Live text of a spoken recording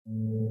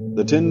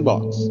The Tin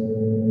Box.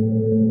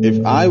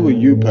 "If I were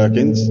you,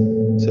 Perkins,"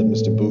 said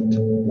Mr. Booth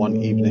one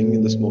evening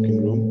in the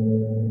smoking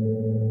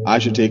room, "I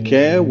should take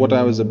care what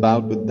I was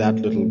about with that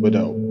little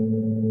widow."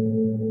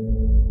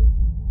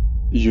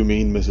 "You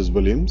mean Mrs.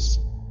 Williams?"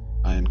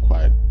 I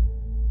inquired.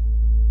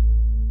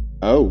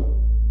 "Oh,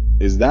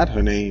 is that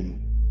her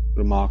name?"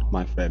 remarked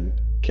my friend,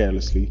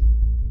 carelessly,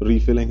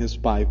 refilling his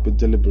pipe with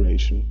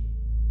deliberation.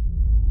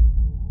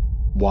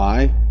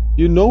 "Why,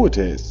 you know it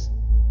is,"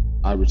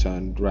 I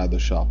returned rather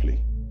sharply.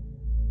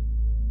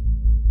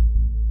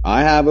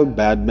 "I have a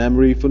bad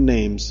memory for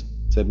names,"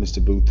 said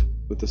Mr. Booth,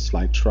 with a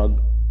slight shrug.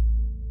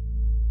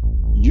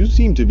 "You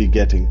seem to be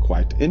getting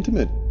quite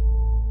intimate."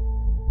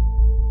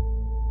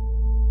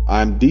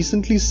 "I am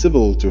decently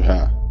civil to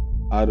her,"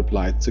 I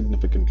replied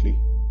significantly.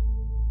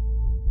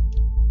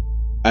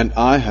 "And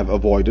I have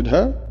avoided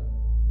her?"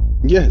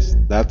 "Yes,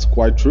 that's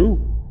quite true,"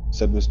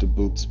 said Mr.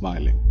 Booth,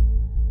 smiling.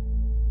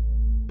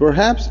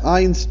 "Perhaps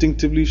I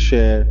instinctively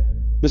share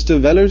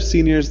Mr. Weller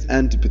Senior's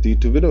antipathy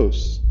to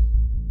widows.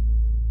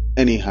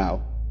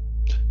 Anyhow,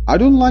 I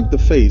don't like the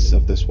face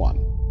of this one."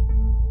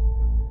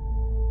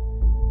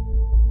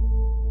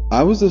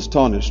 I was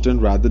astonished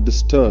and rather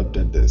disturbed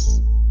at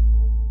this.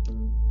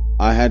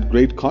 I had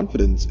great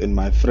confidence in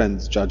my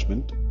friend's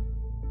judgment,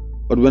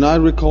 but when I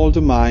recalled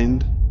to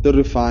mind the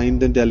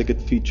refined and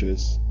delicate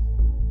features,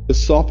 the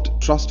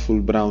soft,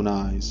 trustful brown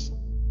eyes,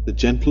 the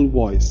gentle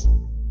voice,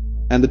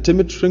 and the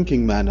timid,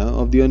 shrinking manner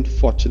of the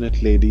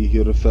unfortunate lady he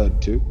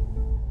referred to,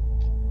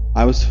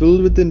 I was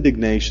filled with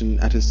indignation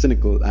at his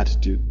cynical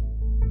attitude.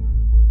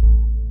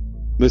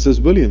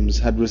 Mrs. Williams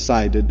had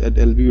resided at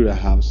Elvira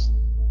House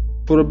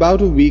for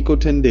about a week or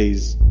 10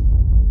 days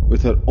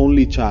with her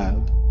only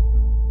child,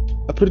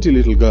 a pretty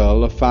little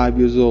girl of 5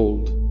 years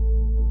old,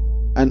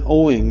 and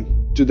owing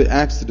to the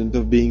accident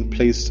of being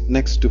placed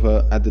next to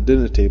her at the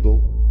dinner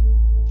table,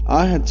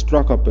 I had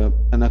struck up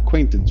an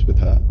acquaintance with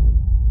her.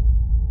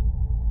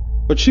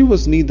 But she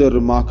was neither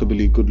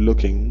remarkably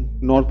good-looking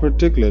nor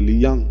particularly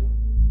young,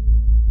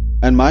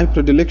 and my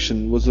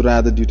predilection was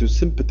rather due to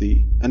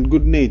sympathy and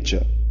good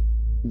nature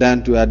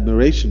than to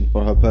admiration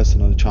for her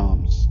personal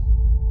charms.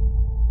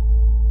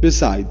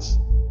 Besides,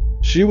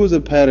 she was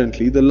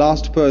apparently the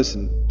last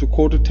person to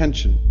court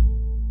attention,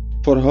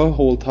 for her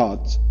whole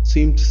thoughts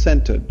seemed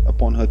centered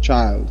upon her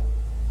child,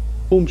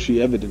 whom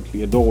she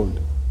evidently adored.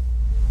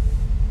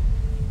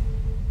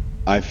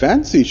 "I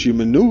fancy she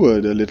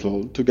maneuvered a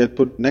little to get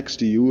put next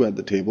to you at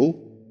the table,"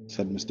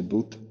 said Mr.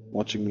 Booth,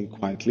 watching me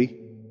quietly.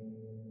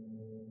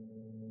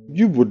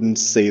 "You wouldn't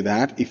say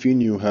that if you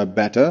knew her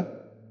better,"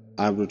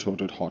 I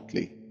retorted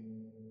hotly.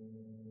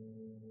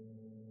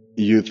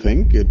 "You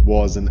think it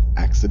was an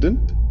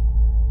accident?"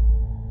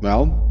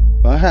 "Well,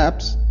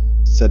 perhaps,"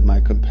 said my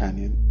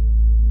companion,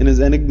 in his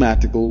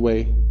enigmatical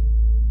way.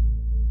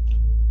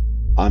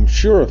 "I'm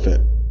sure of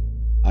it,"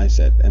 I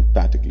said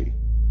emphatically.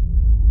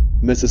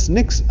 "Mrs.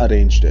 Nix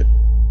arranged it."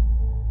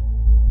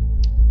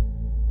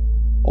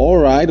 "All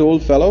right,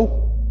 old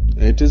fellow,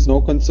 it is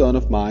no concern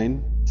of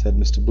mine," said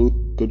Mr. Booth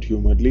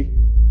good-humouredly.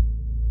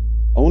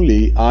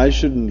 "Only I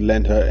shouldn't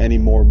lend her any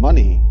more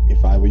money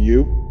if I were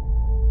you."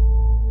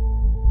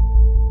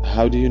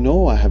 "How do you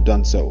know I have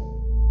done so?"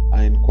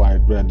 I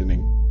inquired,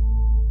 reddening.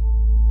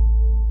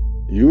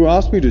 "You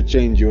asked me to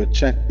change you a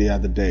cheque the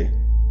other day.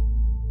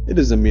 It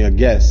is a mere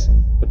guess,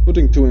 but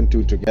putting two and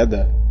two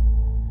together—"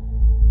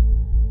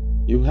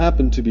 "You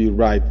happen to be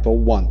right for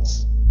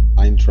once,"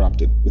 I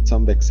interrupted with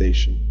some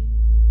vexation.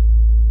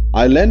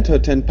 "I lent her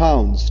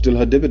 £10 till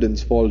her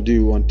dividends fall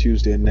due on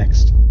Tuesday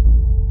next.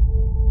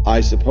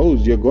 I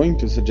suppose you're going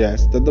to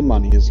suggest that the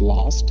money is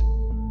lost?"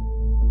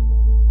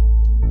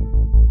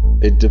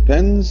 "It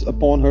depends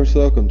upon her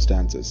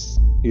circumstances,"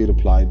 he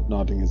replied,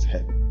 nodding his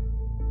head.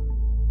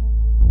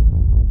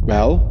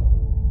 "Well,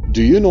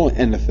 do you know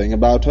anything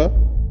about her?"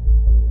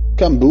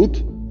 "Come,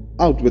 Booth,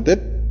 out with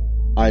it,"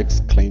 I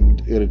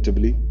exclaimed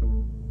irritably.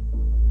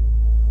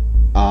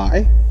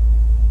 "I?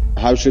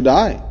 How should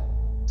I?"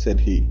 said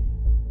he,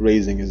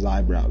 raising his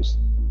eyebrows.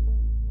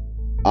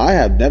 "I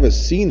have never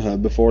seen her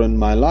before in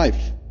my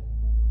life."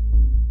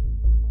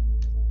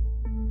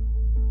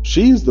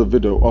 "She is the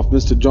widow of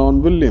Mr.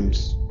 John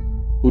Williams,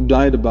 who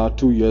died about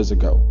 2 years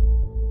ago.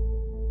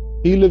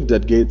 He lived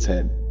at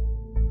Gateshead,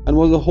 and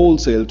was a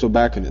wholesale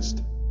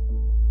tobacconist.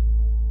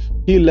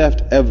 He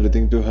left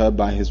everything to her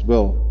by his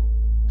will,"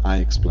 I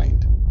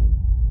explained,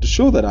 to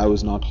show that I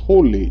was not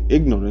wholly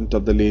ignorant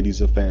of the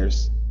lady's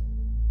affairs.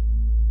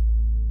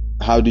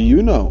 "How do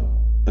you know?"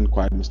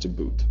 inquired Mr.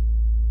 Booth.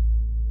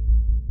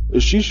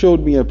 "She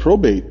showed me a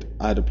probate,"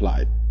 I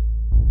replied.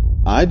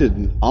 "I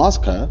didn't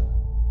ask her,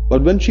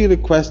 but when she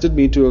requested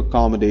me to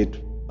accommodate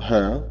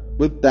her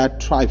with that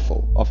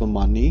trifle of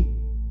money,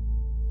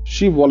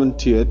 she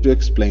volunteered to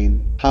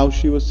explain how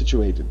she was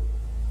situated."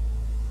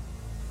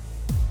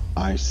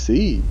 "I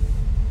see,"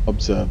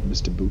 observed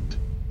Mr. Booth,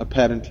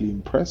 apparently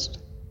impressed.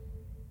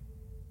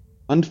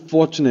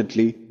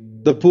 "Unfortunately,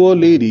 the poor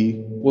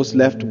lady was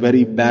left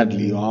very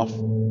badly off,"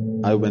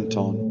 I went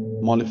on,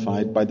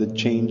 mollified by the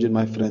change in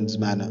my friend's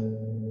manner,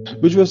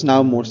 which was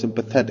now more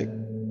sympathetic.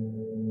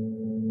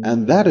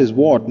 and that is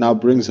what now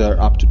brings her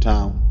up to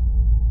town.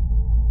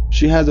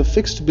 She has a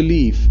fixed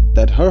belief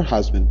that her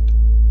husband,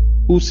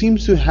 who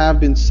seems to have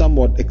been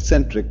somewhat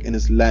eccentric in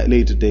his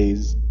later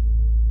days,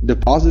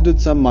 deposited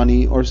some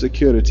money or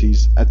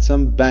securities at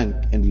some bank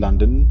in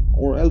London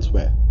or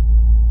elsewhere.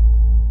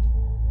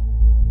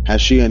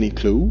 Has she any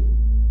clue?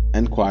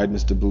 Enquired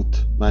Mr.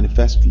 Booth,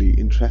 manifestly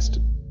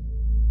interested.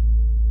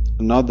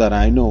 Not that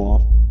I know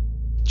of.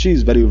 She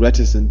is very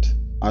reticent,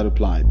 I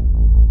replied.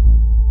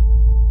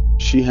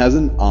 She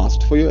hasn't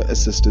asked for your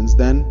assistance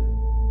then?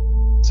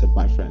 Said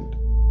my friend.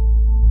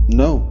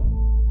 No.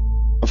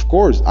 Of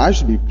course, I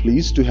should be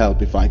pleased to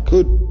help if I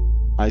could,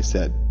 I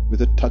said,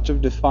 with a touch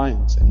of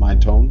defiance in my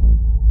tone.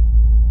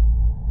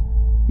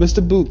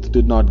 Mr. Booth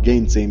did not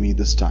gainsay me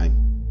this time.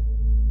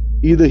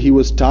 Either he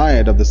was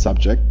tired of the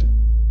subject,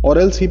 or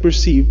else he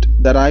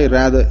perceived that I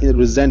rather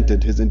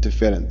resented his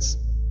interference.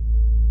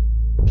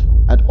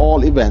 At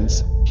all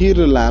events, he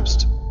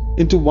relapsed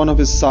into one of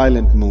his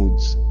silent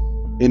moods,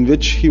 in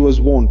which he was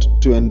wont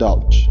to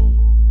indulge,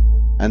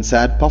 and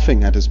sat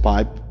puffing at his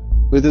pipe,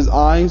 with his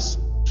eyes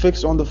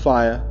fixed on the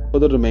fire for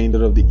the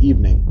remainder of the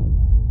evening,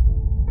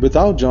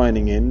 without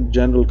joining in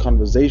general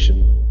conversation,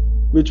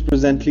 which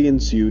presently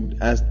ensued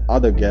as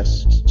other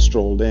guests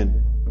strolled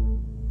in.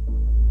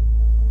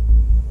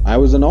 I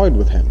was annoyed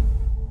with him,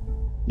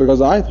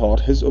 because I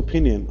thought his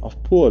opinion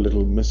of poor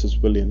little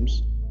Mrs.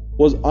 Williams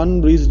was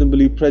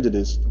unreasonably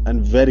prejudiced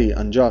and very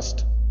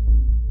unjust.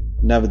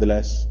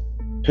 Nevertheless,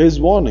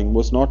 his warning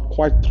was not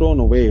quite thrown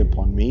away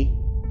upon me,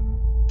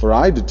 for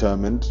I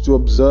determined to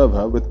observe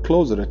her with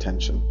closer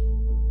attention.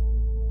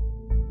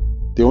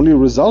 The only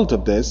result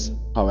of this,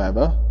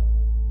 however,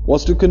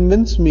 was to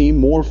convince me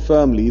more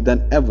firmly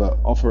than ever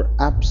of her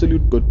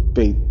absolute good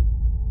faith,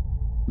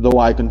 though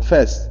I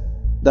confess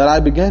that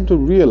I began to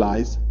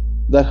realize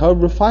that her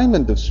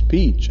refinement of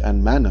speech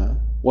and manner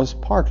was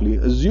partly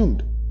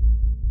assumed.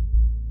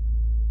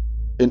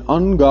 In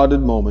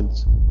unguarded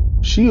moments,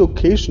 she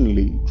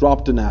occasionally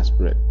dropped an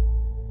aspirate,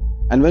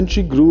 and when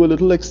she grew a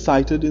little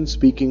excited in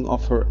speaking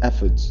of her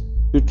efforts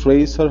to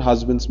trace her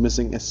husband's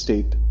missing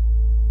estate,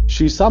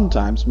 she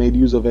sometimes made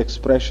use of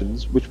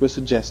expressions which were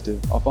suggestive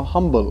of a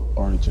humble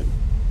origin.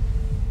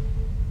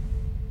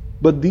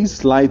 But these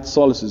slight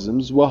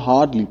solecisms were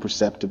hardly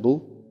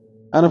perceptible,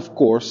 and of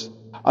course,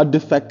 a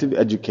defective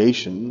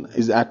education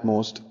is at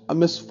most a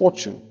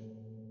misfortune.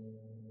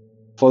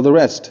 For the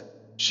rest,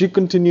 she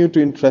continued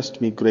to interest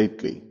me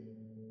greatly,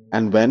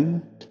 and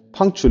when,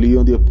 punctually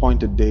on the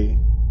appointed day,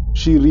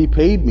 she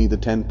repaid me the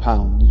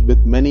 £10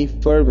 with many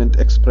fervent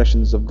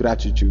expressions of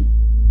gratitude,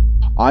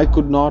 I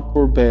could not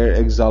forbear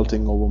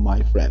exulting over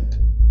my friend.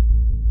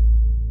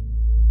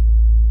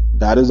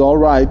 "That is all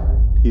right,"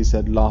 he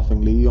said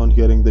laughingly on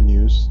hearing the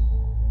news,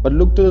 but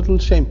looked a little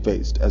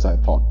shamefaced, as I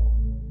thought.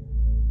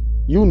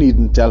 "You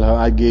needn't tell her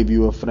I gave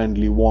you a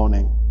friendly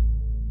warning."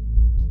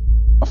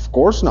 "Of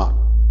course not,"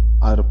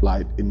 I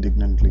replied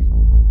indignantly.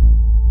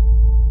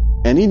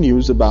 "Any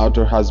news about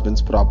her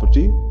husband's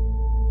property?"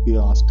 he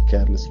asked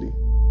carelessly.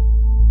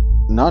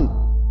 "None.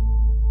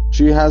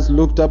 She has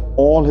looked up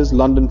all his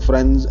London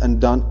friends and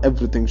done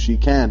everything she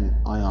can,"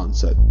 I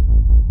answered.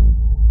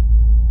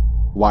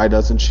 "Why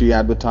doesn't she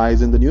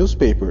advertise in the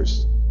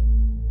newspapers?"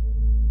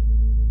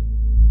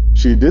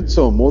 "She did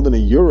so more than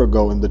a year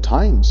ago in the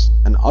Times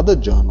and other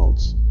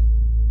journals."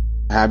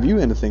 "Have you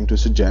anything to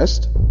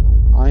suggest?"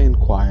 I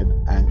inquired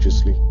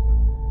anxiously.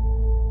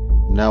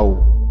 "No.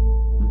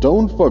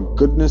 Don't, for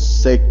goodness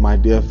sake, my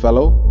dear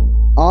fellow,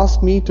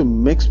 ask me to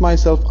mix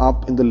myself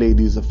up in the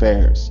lady's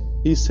affairs,"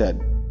 he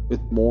said, with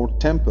more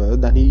temper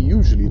than he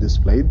usually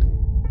displayed.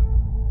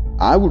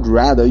 "I would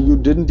rather you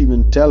didn't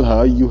even tell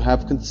her you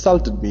have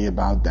consulted me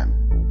about them."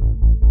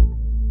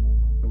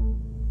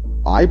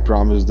 I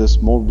promised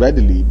this more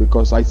readily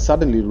because I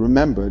suddenly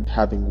remembered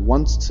having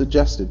once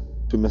suggested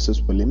to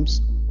Mrs.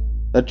 Williams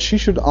that she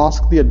should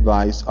ask the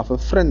advice of a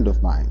friend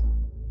of mine,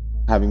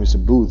 having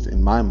Mr. Booth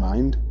in my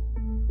mind,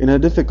 in her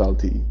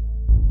difficulty,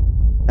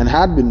 and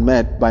had been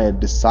met by a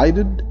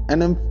decided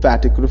and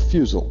emphatic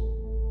refusal.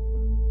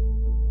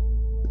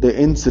 The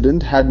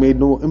incident had made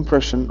no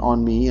impression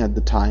on me at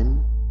the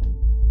time,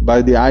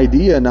 but the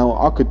idea now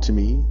occurred to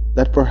me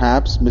that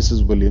perhaps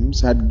Mrs.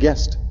 Williams had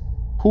guessed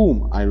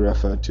whom I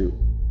referred to,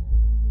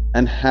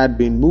 and had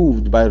been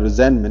moved by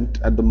resentment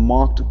at the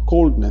marked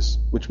coldness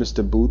which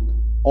Mr. Booth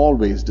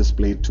always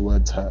displayed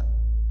towards her.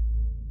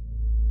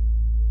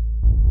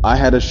 I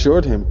had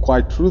assured him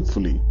quite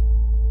truthfully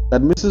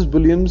that Mrs.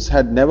 Williams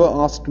had never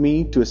asked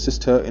me to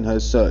assist her in her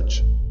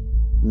search,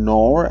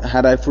 nor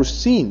had I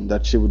foreseen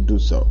that she would do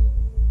so.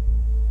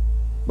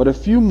 But a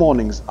few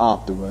mornings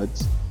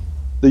afterwards,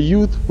 the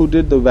youth who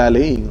did the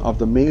valeting of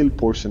the male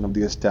portion of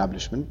the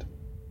establishment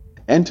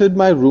entered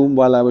my room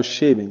while I was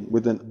shaving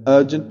with an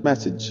urgent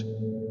message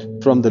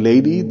from the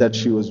lady that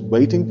she was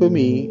waiting for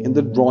me in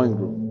the drawing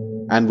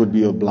room and would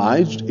be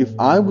obliged if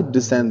I would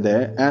descend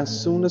there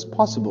as soon as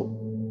possible.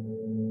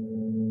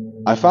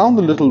 I found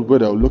the little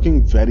widow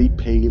looking very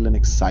pale and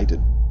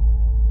excited,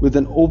 with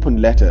an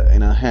open letter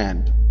in her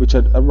hand which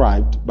had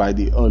arrived by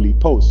the early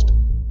post.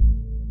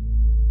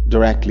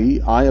 Directly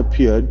I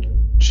appeared,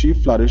 she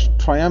flourished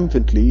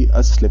triumphantly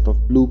a slip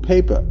of blue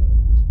paper,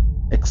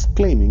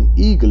 exclaiming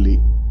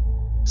eagerly,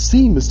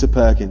 "See, Mr.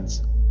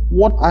 Perkins,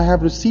 what I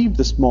have received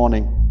this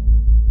morning.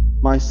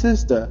 My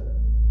sister,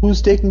 who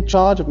is taking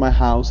charge of my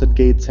house at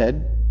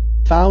Gateshead,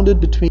 found it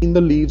between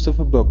the leaves of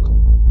a book,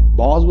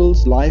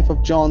 Boswell's Life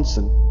of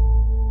Johnson,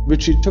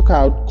 which she took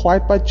out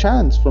quite by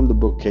chance from the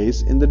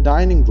bookcase in the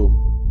dining room.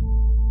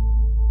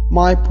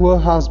 My poor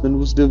husband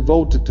was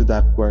devoted to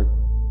that work,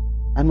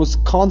 and was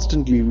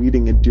constantly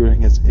reading it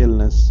during his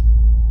illness.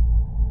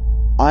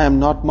 I am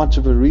not much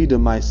of a reader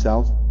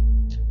myself,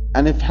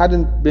 and if it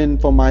hadn't been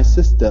for my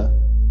sister,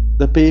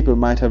 the paper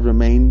might have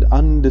remained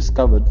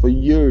undiscovered for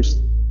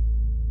years."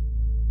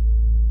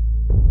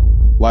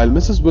 While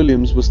Mrs.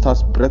 Williams was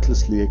thus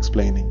breathlessly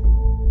explaining,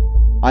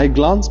 I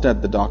glanced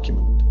at the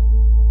document,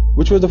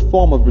 which was a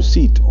form of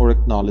receipt or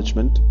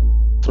acknowledgment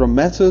from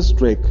Messrs.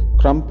 Drake,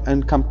 Crump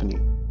and Company,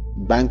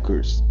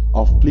 bankers,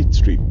 of Fleet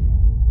Street,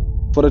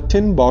 for a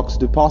tin box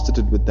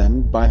deposited with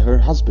them by her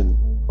husband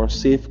for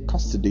safe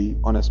custody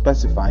on a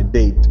specified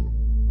date.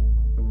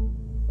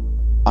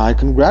 "I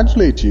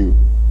congratulate you,"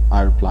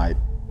 I replied,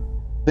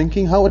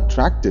 thinking how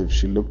attractive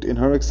she looked in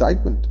her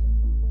excitement.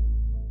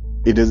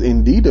 "It is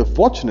indeed a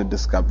fortunate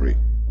discovery."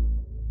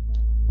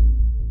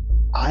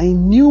 "I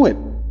knew it!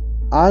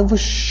 I was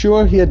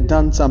sure he had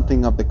done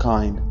something of the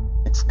kind,"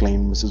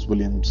 exclaimed Mrs.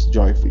 Williams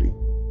joyfully.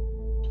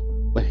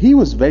 "But he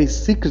was very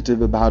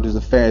secretive about his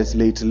affairs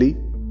lately.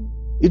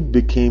 It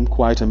became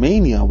quite a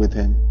mania with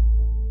him.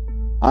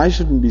 I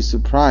shouldn't be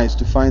surprised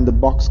to find the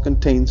box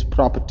contains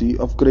property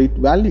of great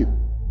value."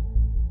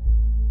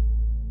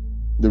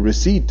 "The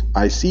receipt,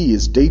 I see,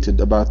 is dated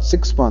about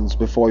 6 months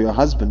before your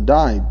husband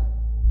died,"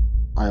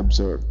 I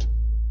observed.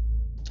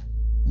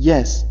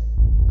 "Yes.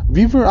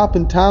 We were up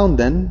in town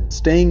then,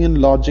 staying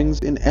in lodgings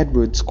in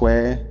Edward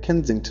Square,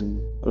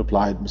 Kensington,"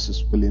 replied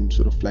Mrs. Williams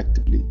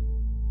reflectively.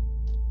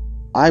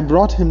 "I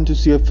brought him to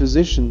see a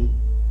physician,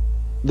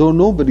 though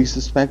nobody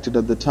suspected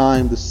at the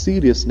time the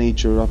serious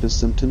nature of his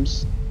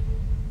symptoms.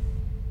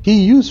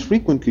 He used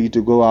frequently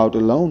to go out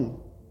alone,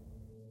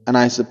 and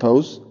I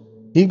suppose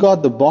he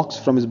got the box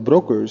from his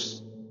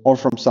brokers or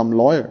from some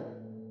lawyer.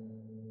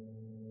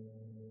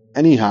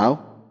 Anyhow,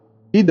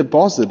 he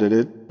deposited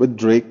it with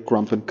Drake,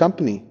 Crump and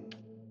Company."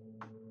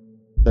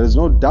 "There is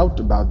no doubt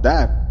about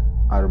that,"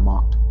 I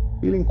remarked,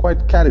 feeling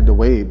quite carried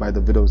away by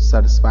the widow's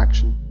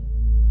satisfaction.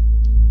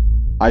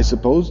 "I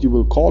suppose you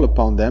will call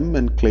upon them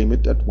and claim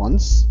it at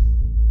once?"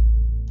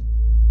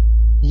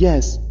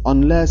 "Yes,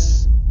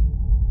 unless—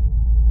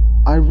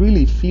 I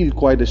really feel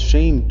quite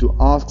ashamed to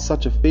ask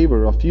such a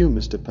favor of you,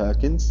 Mr.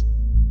 Perkins,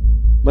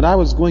 but I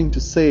was going to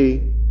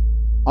say,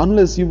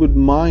 unless you would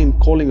mind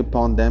calling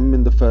upon them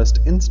in the first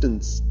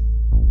instance.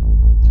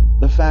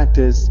 The fact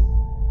is,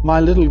 my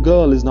little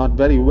girl is not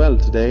very well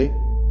today,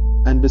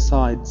 and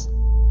besides,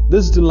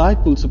 this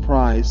delightful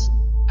surprise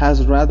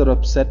has rather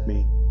upset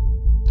me.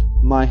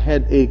 My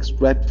head aches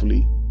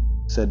dreadfully,"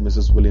 said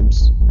Mrs.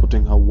 Williams,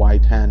 putting her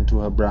white hand to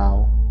her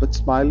brow, but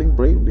smiling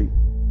bravely.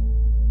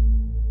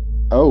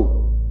 "Oh,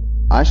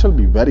 I shall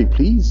be very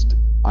pleased,"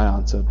 I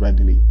answered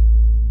readily.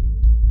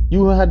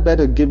 "You had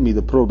better give me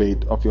the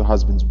probate of your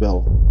husband's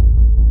will.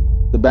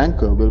 The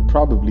banker will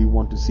probably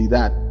want to see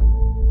that."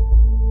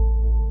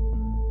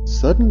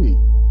 "Certainly.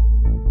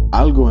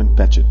 I'll go and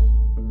fetch it."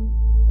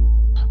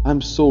 "I'm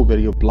so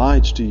very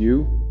obliged to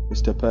you,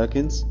 Mr.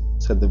 Perkins,"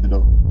 said the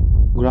widow,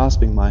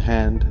 grasping my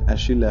hand as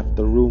she left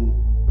the room.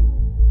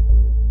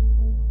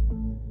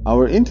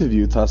 Our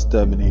interview thus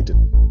terminated.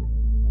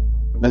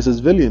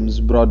 Mrs. Williams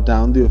brought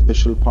down the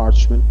official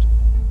parchment,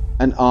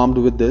 and armed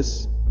with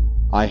this,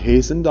 I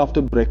hastened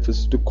after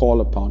breakfast to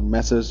call upon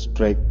Messrs.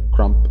 Drake,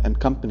 Crump and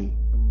Company,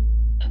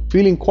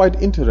 feeling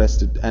quite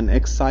interested and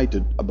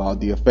excited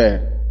about the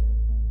affair.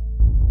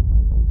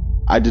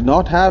 I did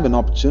not have an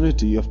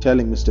opportunity of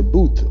telling Mr.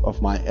 Booth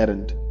of my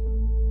errand.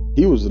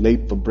 He was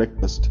late for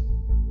breakfast.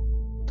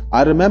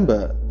 I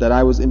remember that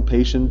I was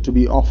impatient to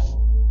be off,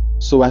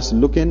 so as to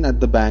look in at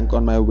the bank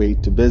on my way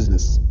to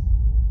business.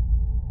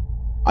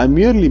 I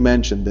merely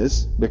mention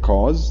this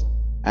because,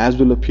 as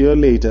will appear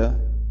later,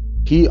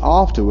 he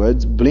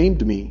afterwards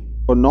blamed me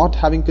for not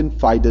having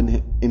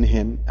confided in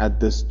him at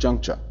this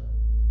juncture.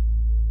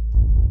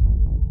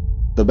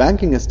 The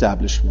banking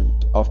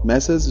establishment of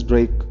Messrs.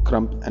 Drake,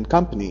 Crump and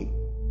Company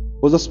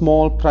was a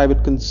small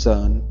private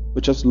concern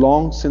which has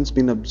long since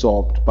been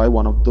absorbed by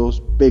one of those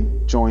big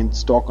joint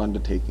stock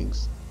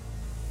undertakings.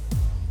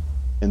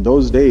 In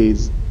those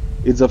days,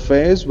 its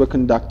affairs were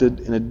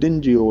conducted in a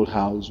dingy old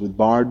house with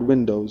barred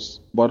windows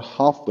about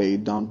halfway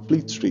down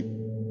Fleet Street,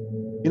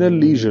 in a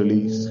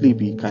leisurely,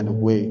 sleepy kind of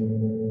way.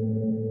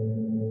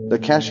 The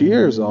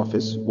cashier's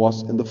office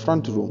was in the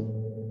front room,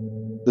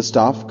 the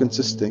staff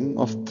consisting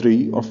of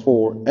 3 or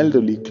 4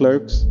 elderly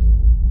clerks,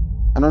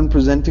 and on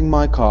presenting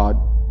my card,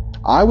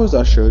 I was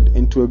ushered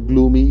into a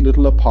gloomy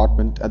little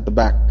apartment at the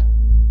back,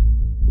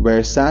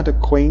 where sat a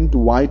quaint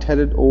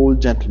white-headed old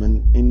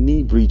gentleman in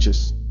knee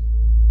breeches,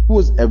 who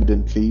was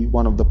evidently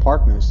one of the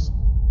partners.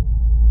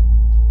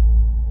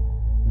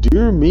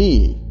 "Dear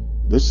me,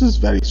 "This is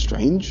very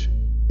strange,"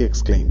 he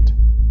exclaimed,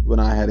 when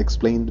I had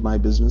explained my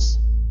business.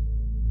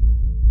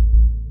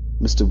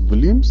 "Mr.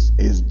 Williams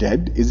is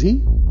dead, is he?"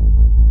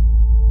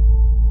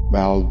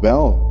 Well,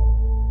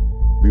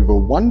 we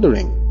were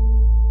wondering.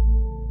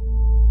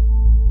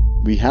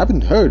 We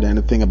haven't heard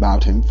anything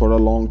about him for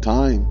a long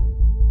time.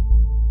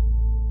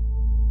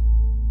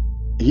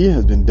 "He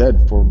has been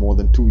dead for more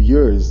than 2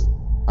 years,"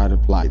 I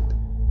replied.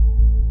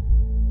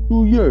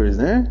 "2 years,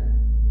 eh?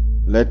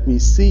 Let me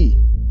see,"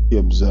 he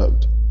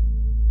observed,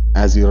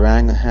 as he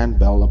rang a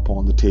handbell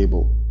upon the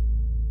table.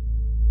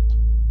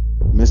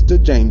 "Mr.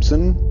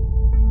 Jameson,"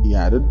 he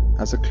added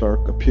as a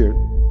clerk appeared,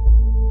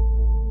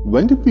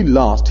 "when did we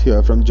last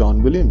hear from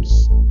John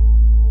Williams?"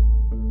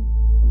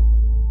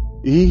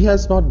 "He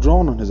has not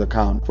drawn on his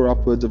account for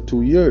upwards of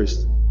 2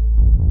 years.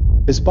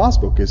 His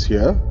passbook is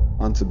here,"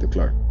 answered the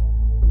clerk.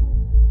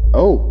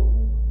 "Oh,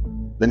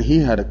 then he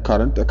had a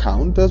current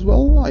account as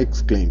well?" I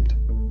exclaimed.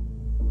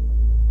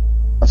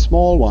 "A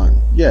small one,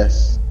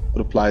 yes,"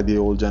 replied the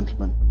old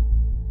gentleman.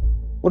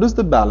 "What is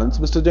the balance,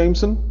 Mr.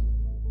 Jameson?"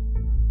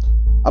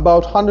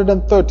 "About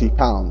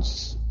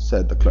 £130,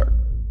 said the clerk.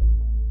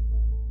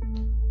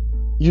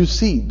 "You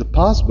see, the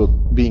passbook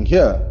being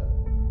here,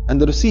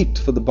 and the receipt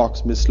for the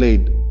box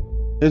mislaid,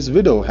 his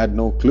widow had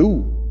no clue,"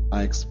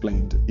 I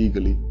explained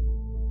eagerly.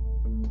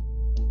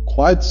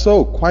 Quite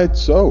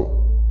so.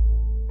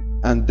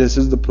 And this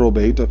is the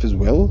probate of his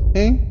will,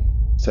 eh?"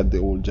 said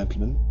the old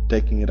gentleman,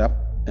 taking it up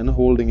and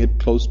holding it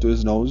close to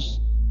his nose.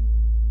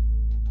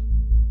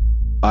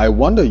 "I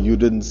wonder you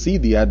didn't see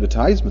the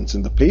advertisements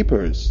in the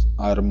papers,"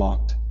 I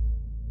remarked.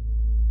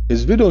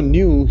 "His widow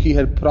knew he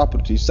had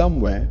property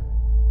somewhere,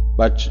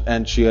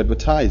 and she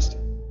advertised.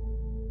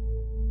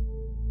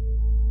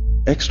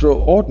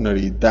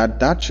 Extraordinary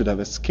that should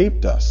have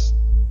escaped us.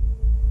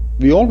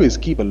 We always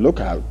keep a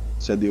lookout,"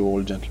 said the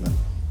old gentleman,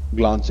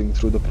 glancing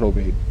through the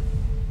probate.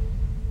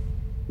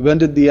 "When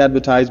did the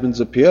advertisements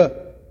appear?"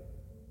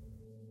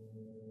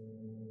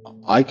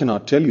 "I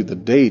cannot tell you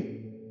the date.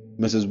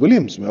 Mrs.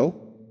 Williams will,"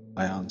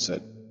 I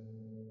answered.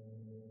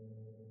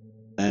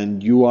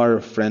 "And you are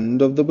a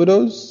friend of the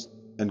widow's?"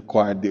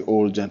 inquired the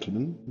old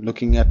gentleman,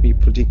 looking at me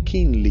pretty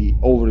keenly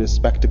over his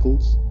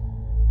spectacles.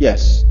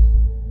 "Yes."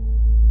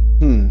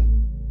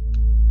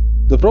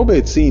 The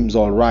probate seems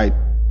all right.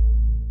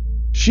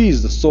 She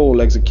is the sole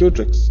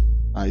executrix,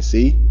 I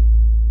see.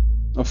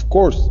 Of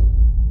course,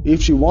 if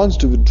she wants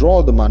to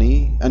withdraw the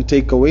money and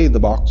take away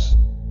the box,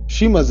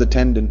 she must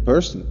attend in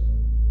person.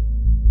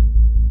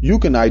 You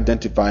can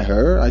identify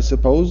her, I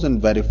suppose,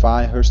 and verify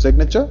her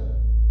signature?"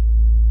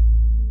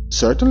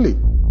 "Certainly."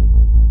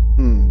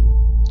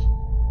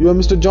 "You are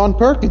Mr. John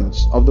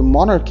Perkins of the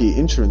Monarchy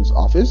Insurance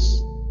Office?"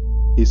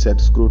 he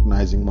said,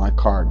 scrutinizing my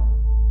card.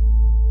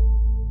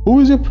 "Who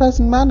is your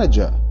present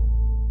manager?"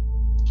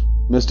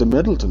 "Mr.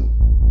 Middleton."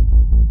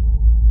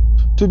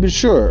 "To be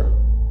sure,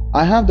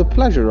 I have the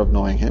pleasure of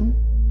knowing him."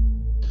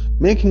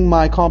 "Making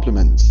my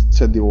compliments,"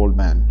 said the old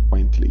man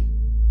quaintly.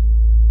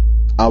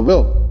 "I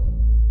will.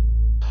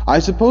 I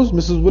suppose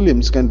Mrs.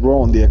 Williams can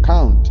draw on the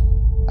account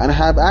and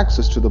have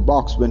access to the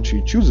box when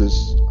she chooses?"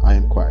 I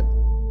inquired.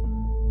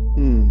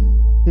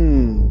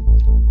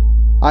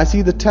 "I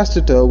see the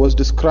testator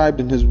was described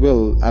in his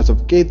will as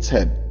of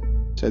Gateshead,"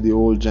 said the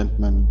old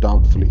gentleman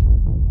doubtfully.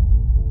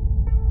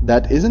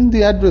 "That isn't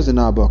the address in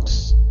our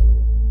books."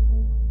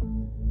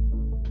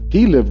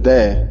 "He lived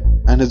there,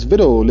 and his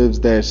widow lives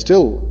there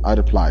still," I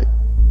replied.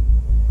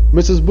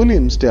 "Mrs.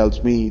 Williams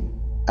tells me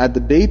at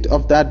the date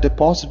of that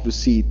deposit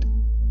receipt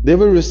they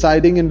were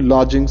residing in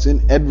lodgings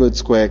in Edward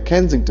Square,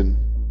 Kensington."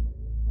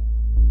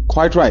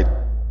 "Quite right.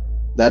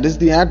 That is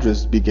the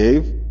address we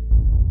gave.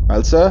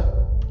 Well, sir,"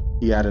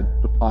 he added,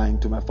 replying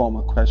to my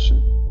former question,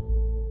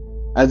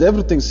 "as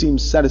everything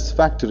seems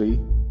satisfactory,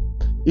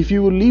 if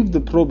you will leave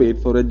the probate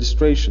for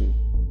registration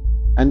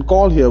and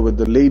call here with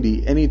the lady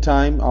any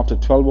time after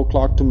 12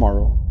 o'clock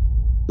tomorrow,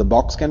 the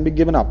box can be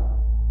given up.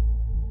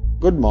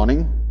 Good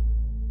morning."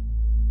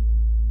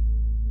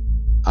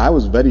 I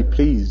was very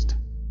pleased,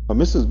 for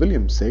Mrs.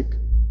 Williams' sake,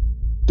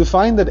 to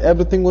find that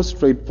everything was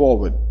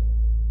straightforward,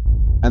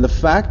 and the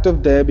fact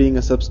of there being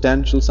a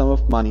substantial sum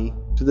of money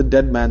to the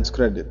dead man's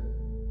credit,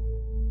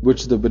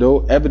 which the widow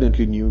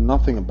evidently knew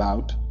nothing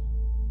about,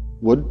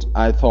 would,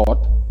 I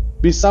thought,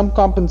 be some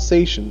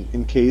compensation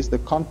in case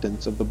the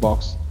contents of the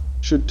box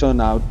should turn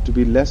out to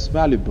be less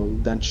valuable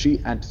than she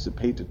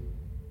anticipated.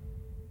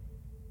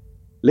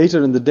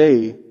 Later in the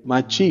day,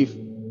 my chief,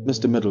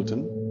 Mr.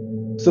 Middleton,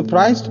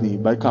 surprised me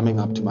by coming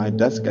up to my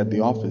desk at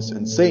the office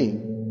and saying,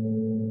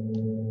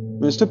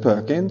 "Mr.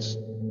 Perkins,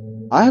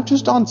 I have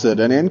just answered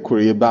an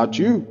enquiry about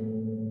you."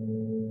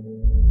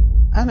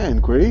 "An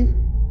enquiry?"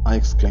 I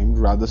exclaimed,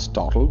 rather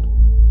startled.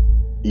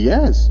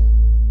 "Yes,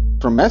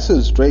 from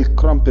Messrs. Drake,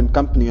 Crump and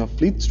Company of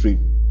Fleet Street.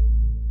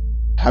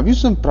 Have you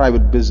some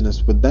private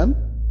business with them?"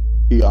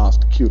 he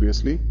asked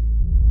curiously.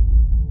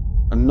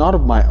 "Not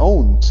of my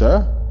own, sir.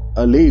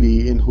 A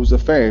lady in whose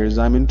affairs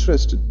I am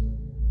interested."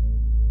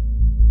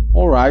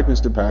 "All right,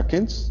 Mr.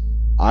 Perkins.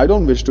 I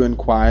don't wish to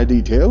inquire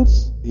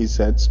details," he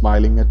said,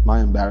 smiling at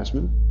my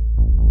embarrassment.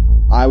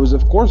 I was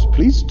of course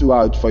pleased to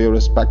vouch for your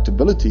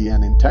respectability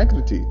and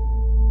integrity.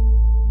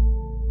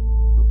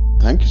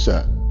 Thank you,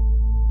 sir,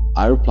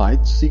 I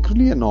replied,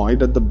 secretly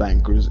annoyed at the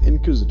banker's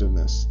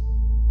inquisitiveness.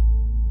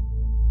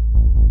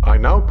 I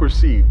now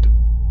perceived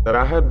that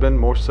I had been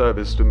more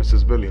service to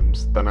Mrs.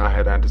 Williams than I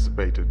had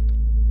anticipated,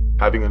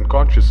 having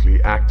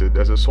unconsciously acted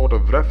as a sort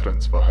of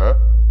reference for her,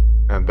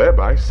 and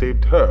thereby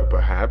saved her,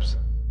 perhaps,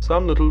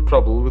 some little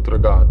trouble with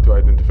regard to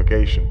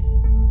identification.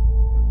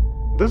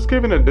 This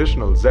gave an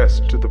additional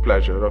zest to the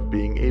pleasure of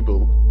being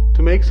able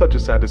to make such a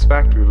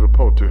satisfactory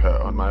report to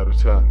her on my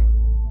return,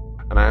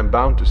 and I am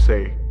bound to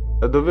say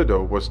that the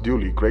widow was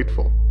duly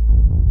grateful.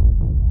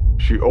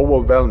 She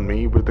overwhelmed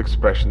me with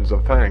expressions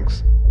of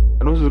thanks,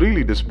 and was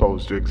really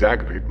disposed to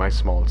exaggerate my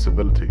small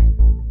civility.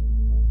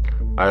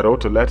 I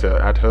wrote a letter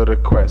at her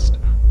request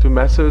to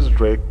Messrs.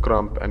 Drake,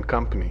 Crump and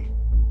Company,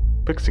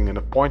 fixing an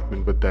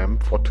appointment with them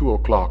for 2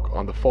 o'clock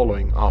on the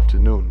following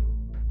afternoon,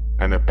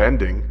 and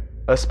appending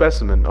a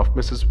specimen of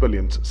Mrs.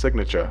 Williams'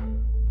 signature,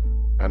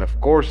 and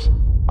of course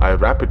I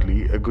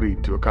rapidly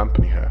agreed to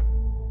accompany her.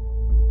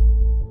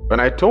 When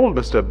I told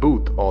Mr.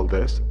 Booth all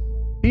this,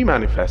 he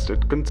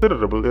manifested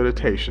considerable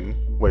irritation,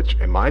 which,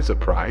 in my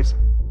surprise,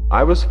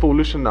 I was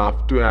foolish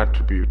enough to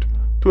attribute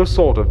to a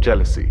sort of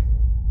jealousy,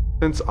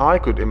 since I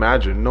could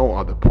imagine no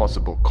other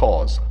possible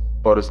cause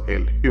for his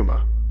ill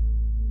humor.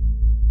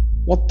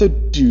 What the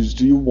deuce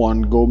do you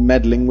want go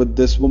meddling with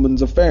this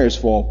woman's affairs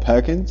for,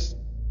 Perkins?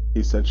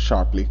 He said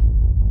sharply.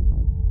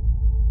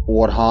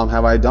 What harm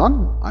have I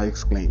done? I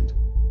exclaimed.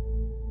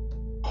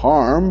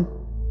 Harm?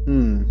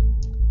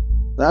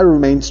 That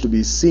remains to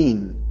be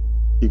seen,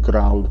 he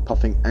growled,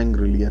 puffing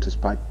angrily at his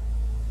pipe.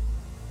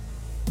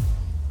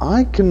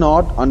 I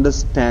cannot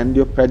understand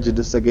your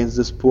prejudice against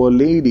this poor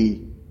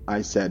lady,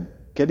 I said,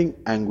 getting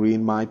angry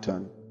in my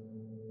turn.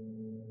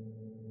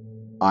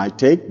 I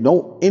take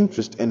no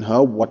interest in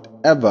her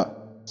whatever,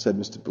 said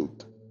Mr.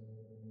 Booth.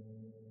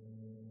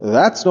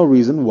 That's no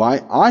reason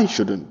why I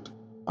shouldn't,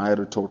 I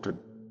retorted.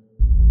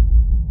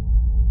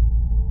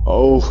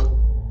 Oh,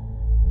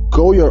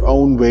 go your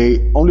own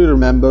way, only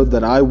remember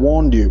that I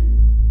warned you,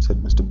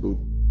 said Mr. Booth,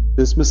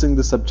 dismissing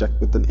the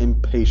subject with an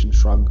impatient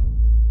shrug.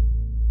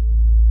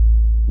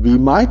 We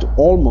might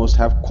almost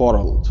have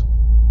quarrelled,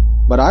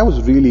 but I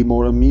was really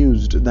more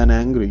amused than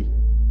angry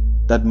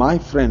that my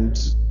friend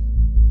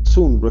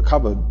soon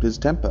recovered his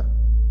temper.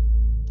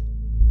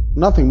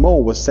 Nothing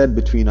more was said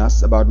between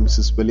us about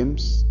Mrs.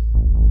 Williams,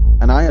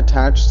 and I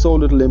attached so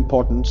little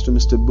importance to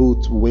Mr.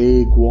 Booth's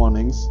vague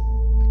warnings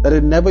that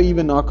it never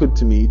even occurred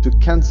to me to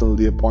cancel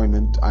the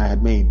appointment I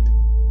had made.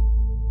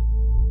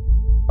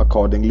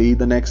 Accordingly,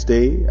 the next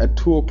day at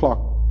 2 o'clock,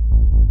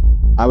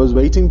 I was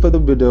waiting for the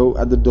widow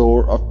at the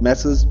door of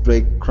Messrs.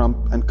 Drake,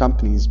 Crump and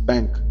Company's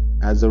bank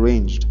as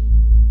arranged,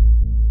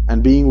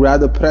 and being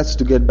rather pressed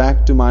to get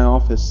back to my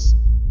office,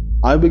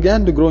 I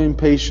began to grow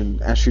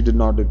impatient as she did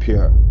not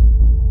appear.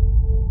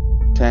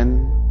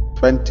 10,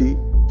 20,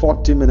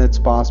 40 minutes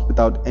passed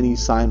without any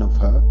sign of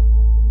her,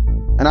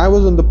 and I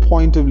was on the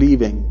point of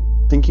leaving,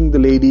 thinking the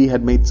lady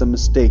had made some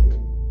mistake,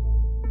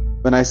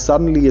 when I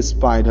suddenly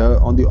espied her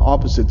on the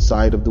opposite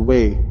side of the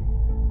way,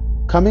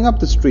 coming up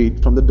the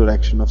street from the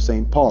direction of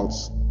St.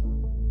 Paul's.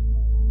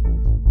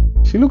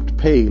 She looked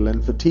pale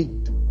and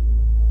fatigued,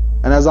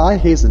 and as I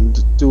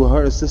hastened to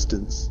her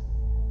assistance,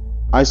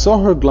 I saw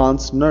her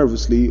glance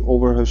nervously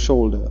over her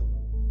shoulder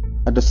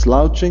at a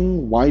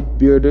slouching,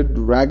 white-bearded,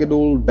 ragged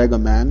old beggar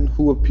man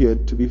who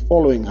appeared to be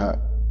following her.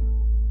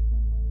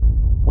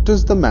 What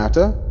is the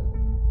matter?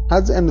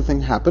 Has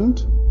anything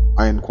happened?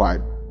 I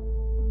inquired.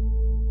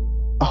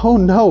 Oh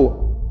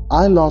no,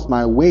 I lost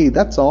my way,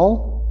 that's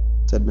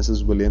all, said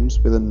Mrs. Williams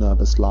with a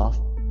nervous laugh.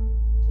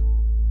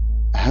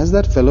 Has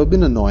that fellow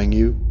been annoying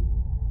you?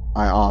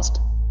 I asked,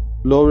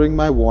 lowering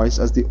my voice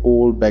as the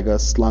old beggar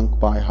slunk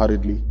by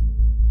hurriedly.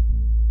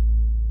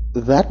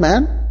 That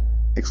man?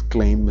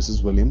 Exclaimed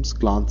Mrs. Williams,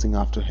 glancing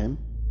after him.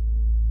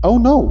 Oh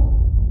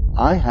no,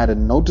 I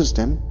hadn't noticed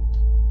him.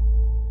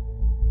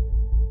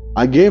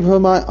 I gave her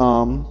my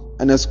arm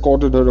and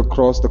escorted her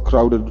across the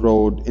crowded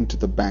road into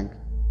the bank.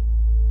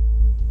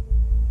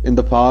 In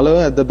the parlour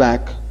at the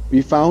back,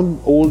 we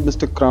found old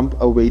Mr. Crump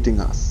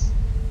awaiting us,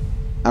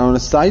 and on a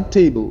side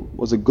table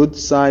was a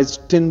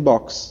good-sized tin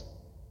box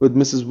with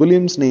Mrs.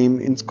 Williams' name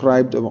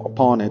inscribed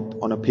upon it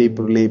on a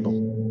paper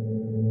label.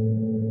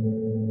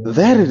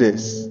 There it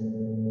is,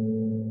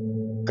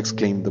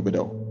 exclaimed the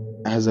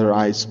widow, as her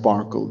eyes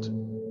sparkled.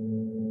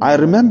 I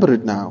remember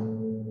it now.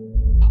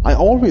 I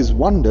always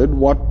wondered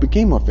what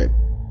became of it.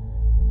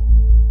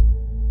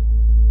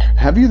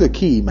 Have you the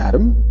key,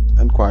 madam?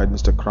 Inquired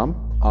Mr. Crump,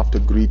 after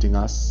greeting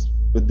us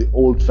with the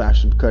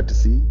old-fashioned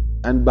courtesy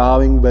and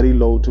bowing very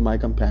low to my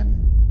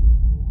companion.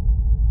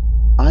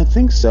 I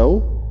think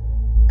so.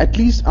 At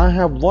least I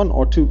have 1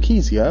 or 2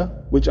 keys here,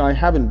 which I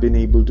haven't been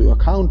able to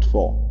account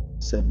for,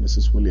 said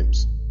Mrs.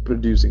 Williams,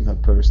 producing her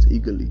purse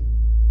eagerly.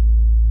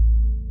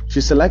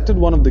 She selected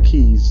one of the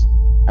keys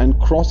and,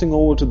 crossing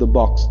over to the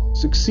box,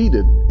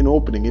 succeeded in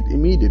opening it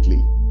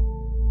immediately.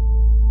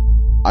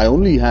 I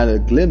only had a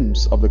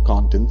glimpse of the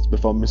contents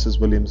before Mrs.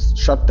 Williams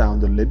shut down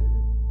the lid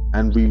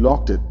and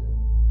relocked it.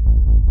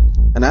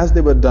 And as they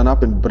were done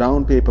up in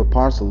brown paper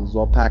parcels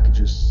or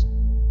packages,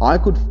 I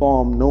could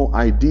form no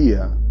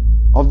idea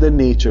of their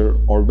nature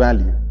or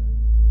value.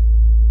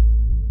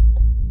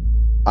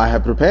 I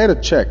have prepared a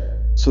check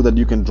so that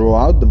you can draw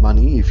out the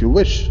money if you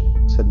wish,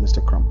 said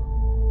Mr. Crump.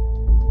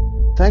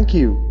 Thank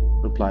you,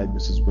 replied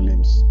Mrs.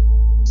 Williams,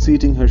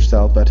 seating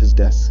herself at his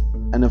desk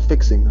and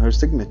affixing her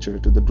signature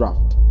to the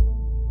draft.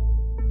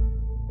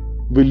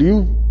 Will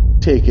you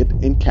take it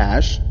in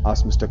cash?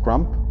 Asked Mr.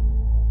 Crump.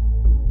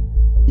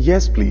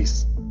 Yes,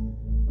 please.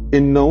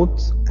 In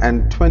notes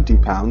and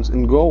 £20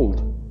 in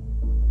gold,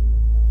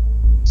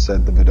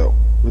 said the widow,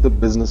 with a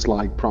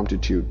businesslike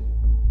promptitude,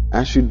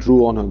 as she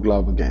drew on her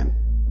glove again.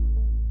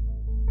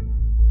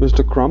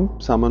 Mr.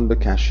 Crump summoned the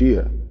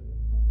cashier,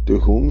 to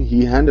whom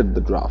he handed the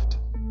draft,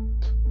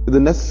 with the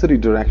necessary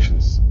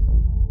directions,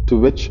 to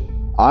which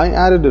I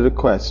added a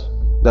request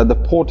that the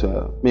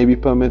porter may be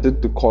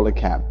permitted to call a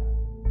cab.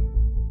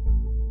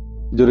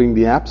 During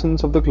the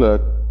absence of the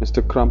clerk,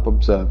 Mr. Crump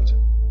observed,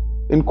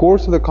 in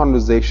course of the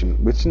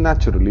conversation which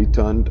naturally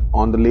turned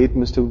on the late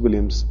Mr.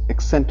 Williams'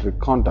 eccentric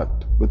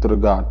conduct with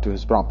regard to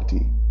his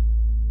property.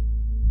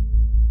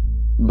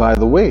 By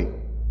the way,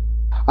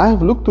 I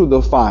have looked through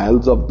the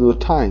files of the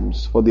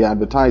Times for the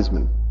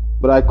advertisement,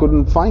 but I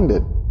couldn't find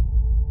it.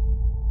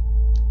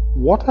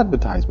 What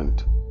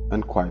advertisement?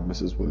 Inquired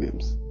Mrs.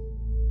 Williams.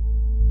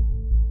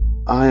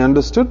 I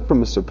understood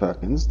from Mr.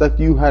 Perkins that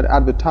you had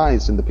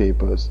advertised in the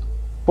papers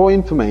for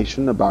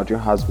information about your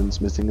husband's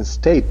missing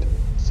estate,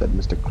 said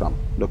Mr. Crump,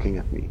 looking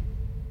at me.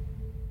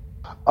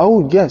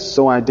 Oh, yes,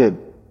 so I did,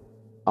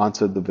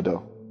 answered the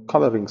widow,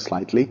 colouring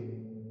slightly.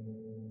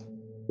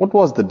 What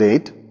was the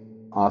date?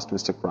 Asked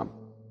Mr. Crump.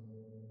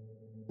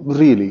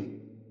 Really,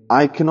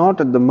 I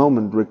cannot at the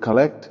moment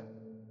recollect.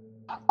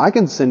 I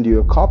can send you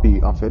a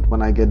copy of it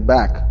when I get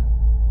back,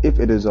 if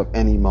it is of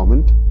any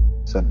moment,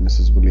 said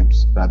Mrs.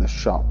 Williams rather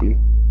sharply.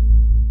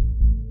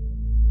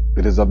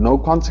 It is of no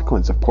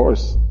consequence, of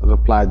course,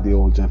 replied the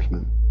old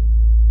gentleman,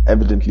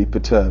 evidently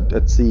perturbed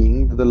at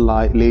seeing that the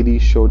lady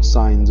showed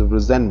signs of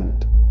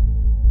resentment.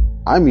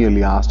 I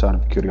merely asked out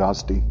of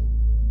curiosity.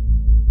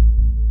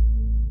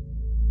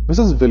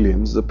 Mrs.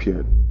 Williams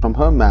appeared, from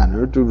her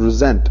manner, to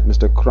resent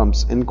Mr.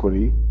 Crump's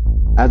inquiry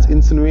as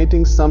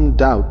insinuating some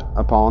doubt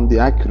upon the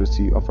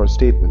accuracy of her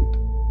statement.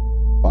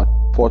 But,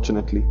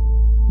 fortunately,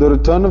 the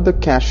return of the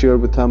cashier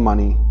with her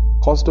money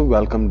caused a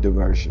welcome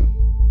diversion.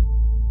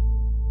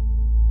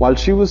 While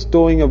she was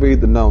stowing away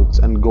the notes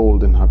and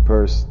gold in her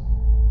purse,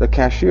 the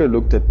cashier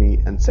looked at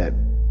me and said,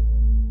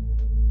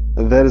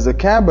 There is a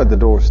cab at the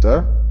door,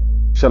 sir.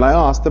 Shall I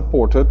ask the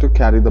porter to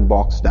carry the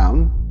box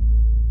down?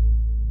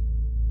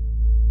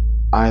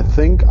 I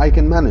think I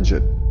can manage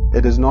it.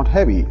 It is not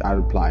heavy, I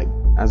replied,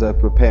 as I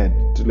prepared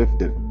to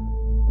lift it.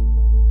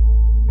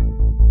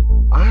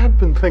 I had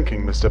been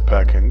thinking, Mr.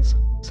 Perkins,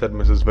 said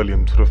Mrs.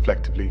 Williams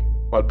reflectively,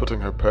 while putting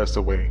her purse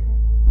away,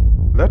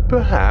 that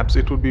perhaps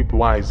it would be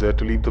wiser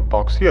to leave the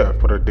box here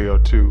for a day or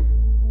two,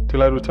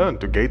 till I return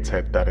to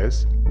Gateshead, that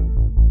is,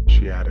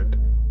 she added,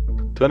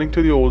 turning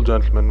to the old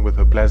gentleman with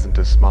her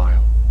pleasantest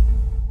smile.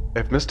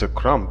 If Mr.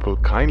 Crump will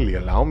kindly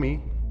allow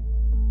me.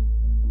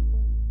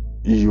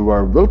 You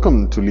are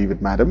welcome to leave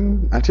it,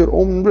 madam, at your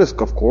own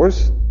risk, of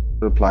course,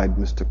 replied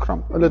Mr.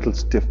 Crump a little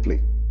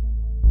stiffly.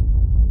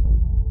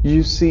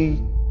 You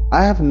see,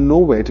 I have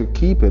nowhere to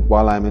keep it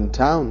while I am in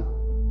town,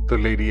 the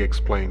lady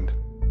explained.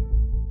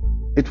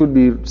 It would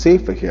be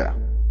safer here.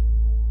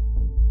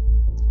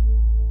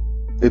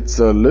 It's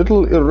a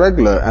little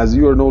irregular as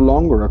you are no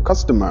longer a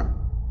customer,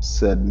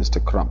 said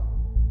Mr. Crump.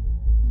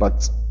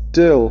 But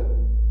still...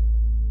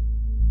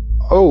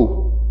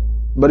 Oh,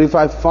 but if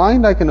I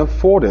find I can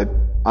afford it,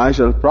 I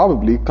shall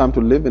probably come to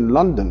live in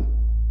London,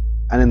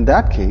 and in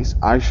that case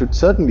I should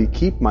certainly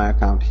keep my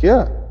account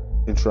here,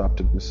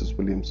 interrupted Mrs.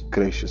 Williams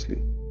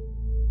graciously.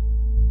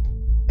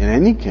 In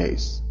any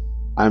case,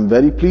 I am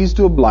very pleased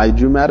to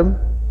oblige you, madam,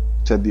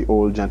 said the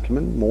old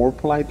gentleman more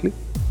politely.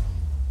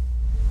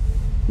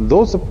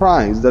 Though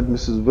surprised that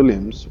Mrs.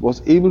 Williams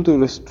was able to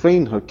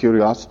restrain her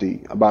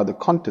curiosity about the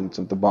contents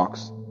of the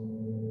box,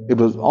 it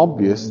was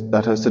obvious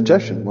that her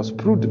suggestion was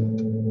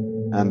prudent,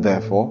 and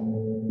therefore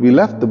we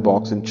left the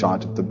box in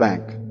charge of the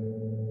bank.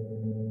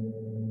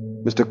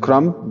 Mr.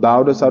 Crump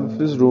bowed us out of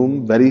his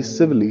room very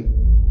civilly,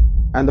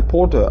 and the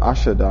porter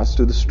ushered us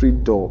to the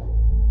street door,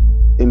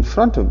 in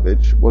front of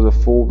which was a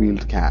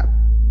four-wheeled cab.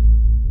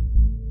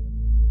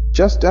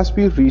 Just as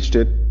we reached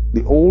it,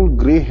 the old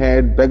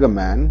grey-haired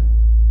beggar-man,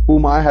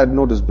 whom I had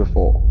noticed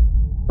before,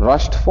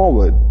 rushed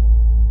forward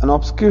and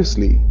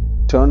obscurely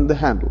turned the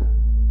handle.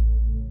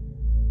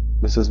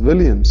 Mrs.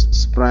 Williams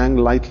sprang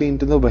lightly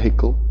into the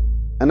vehicle,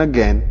 and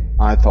again,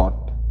 I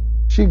thought,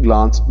 she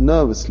glanced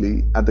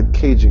nervously at the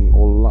caging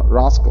old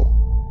rascal.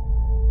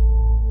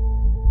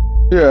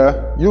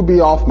 Here, you be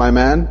off, my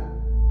man,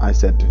 I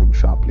said to him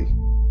sharply.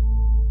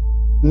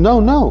 No,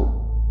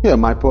 no, here,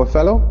 my poor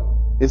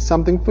fellow, is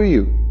something for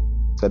you,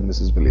 said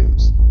Mrs.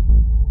 Williams,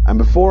 and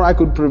before I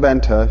could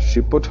prevent her,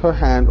 she put her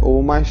hand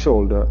over my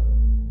shoulder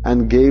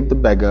and gave the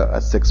beggar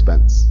a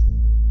sixpence.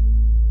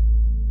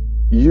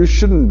 "You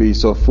shouldn't be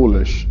so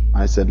foolish,"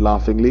 I said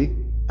laughingly,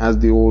 as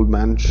the old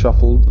man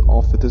shuffled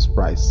off with his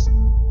price.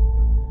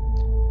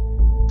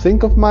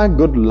 "Think of my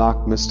good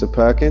luck, Mr.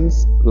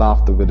 Perkins,"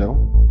 laughed the widow.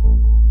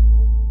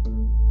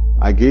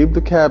 I gave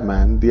the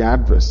cabman the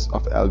address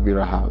of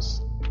Elvira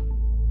House,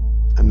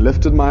 and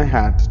lifted my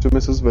hat to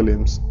Mrs.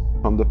 Williams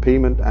from the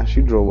pavement as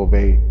she drove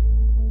away,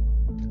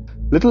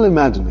 little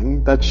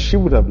imagining that she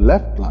would have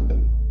left London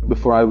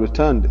before I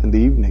returned in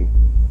the evening.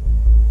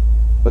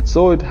 But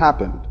so it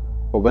happened,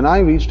 for when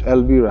I reached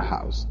Elvira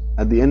House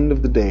at the end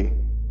of the day,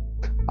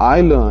 I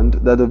learned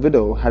that the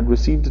widow had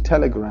received a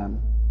telegram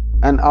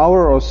an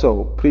hour or so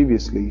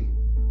previously,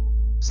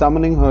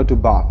 summoning her to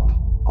Bath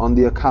on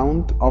the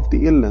account of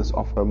the illness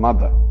of her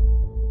mother.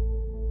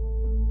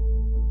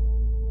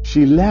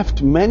 "She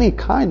left many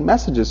kind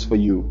messages for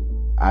you,"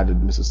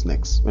 added Mrs.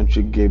 Nix when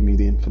she gave me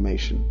the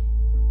information.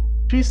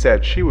 She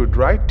said she would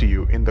write to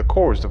you in the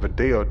course of a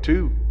day or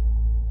two.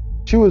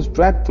 She was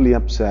dreadfully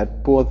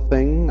upset, poor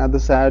thing, at the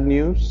sad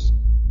news.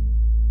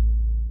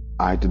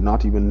 I did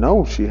not even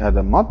know she had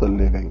a mother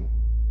living,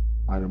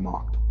 I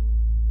remarked.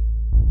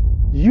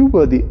 You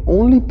were the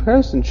only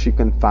person she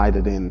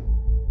confided in,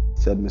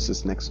 said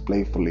Mrs. Nix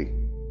playfully.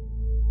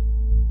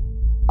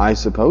 I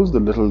suppose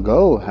the little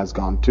girl has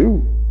gone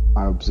too,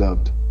 I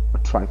observed, a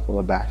trifle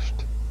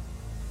abashed.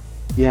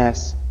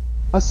 Yes,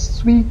 a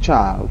sweet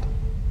child.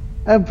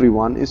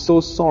 Everyone is so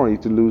sorry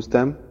to lose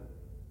them.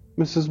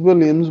 Mrs.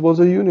 Williams was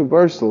a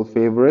universal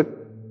favorite,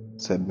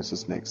 said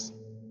Mrs. Nix.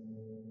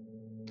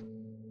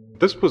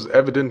 This was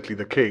evidently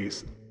the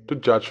case, to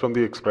judge from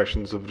the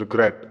expressions of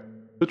regret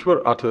which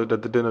were uttered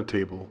at the dinner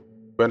table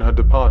when her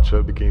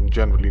departure became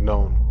generally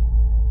known.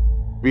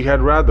 We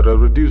had rather a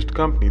reduced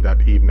company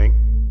that evening,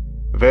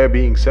 there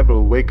being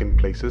several vacant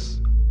places.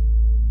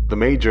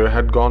 The Major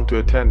had gone to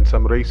attend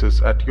some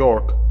races at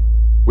York,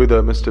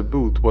 whither Mr.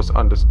 Booth was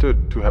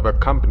understood to have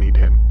accompanied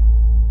him,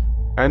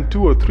 and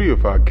 2 or 3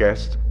 of our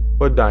guests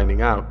were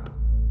dining out.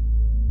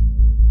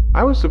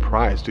 I was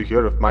surprised to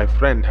hear of my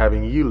friend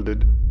having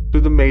yielded to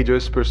the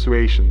Major's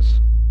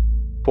persuasions,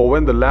 for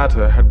when the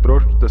latter had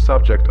broached the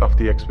subject of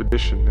the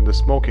expedition in the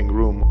smoking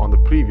room on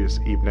the previous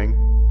evening,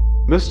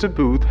 Mr.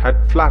 Booth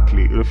had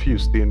flatly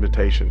refused the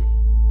invitation.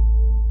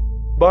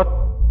 But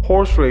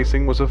horse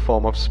racing was a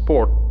form of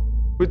sport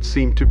which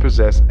seemed to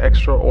possess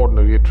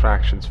extraordinary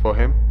attractions for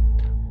him,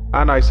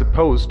 and I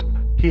supposed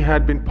he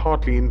had been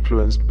partly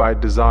influenced by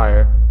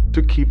desire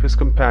to keep his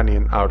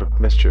companion out of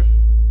mischief.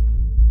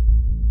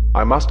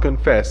 I must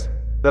confess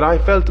that I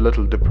felt a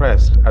little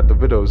depressed at the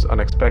widow's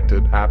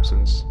unexpected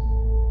absence.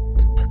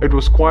 It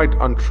was quite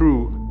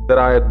untrue that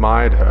I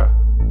admired her,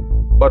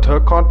 but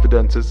her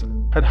confidences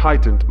had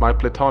heightened my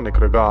platonic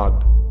regard,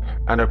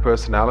 and her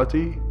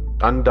personality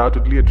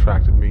undoubtedly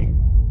attracted me.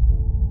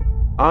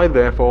 I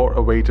therefore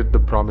awaited the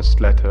promised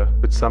letter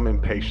with some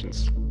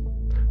impatience,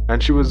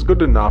 and she was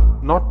good enough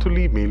not to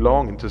leave me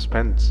long in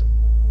suspense,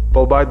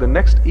 for by the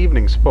next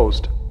evening's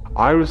post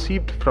I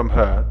received from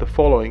her the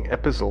following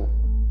epistle,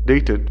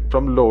 dated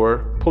from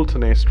Lower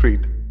Pulteney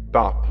Street,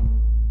 Bath.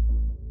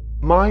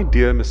 My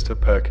dear Mr.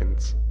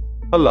 Perkins,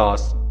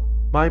 alas,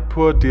 my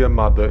poor dear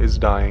mother is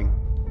dying.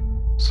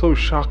 So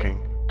shocking,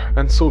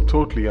 and so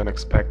totally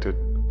unexpected.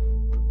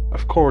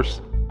 Of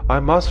course, I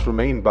must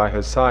remain by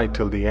her side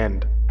till the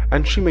end,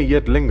 and she may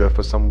yet linger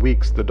for some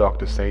weeks, the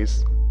doctor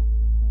says.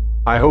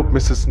 I hope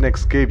Mrs.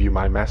 Nix gave you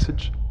my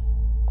message.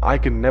 I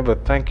can never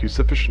thank you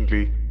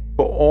sufficiently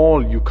for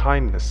all your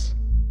kindness,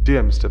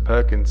 dear Mr.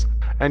 Perkins,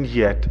 and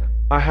yet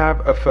I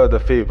have a further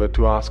favor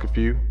to ask of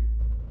you.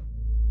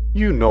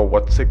 You know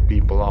what sick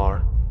people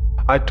are.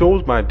 I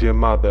told my dear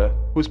mother,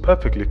 who is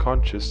perfectly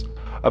conscious,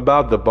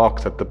 about the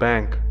box at the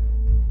bank.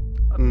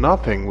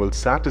 Nothing will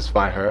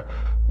satisfy her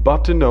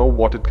but to know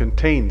what it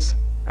contains,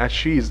 as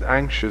she is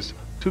anxious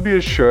to be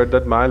assured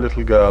that my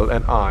little girl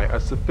and I are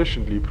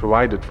sufficiently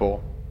provided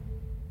for.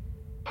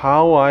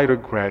 How I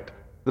regret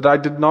that I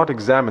did not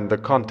examine the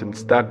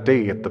contents that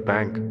day at the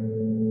bank.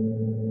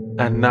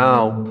 And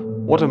now,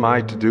 what am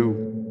I to do?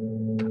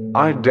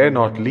 I dare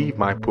not leave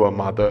my poor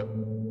mother,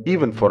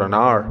 even for an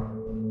hour.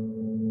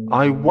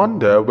 I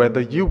wonder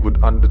whether you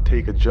would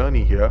undertake a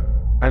journey here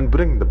and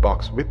bring the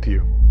box with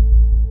you.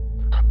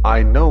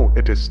 I know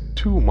it is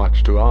too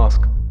much to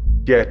ask,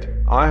 yet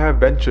I have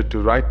ventured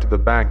to write to the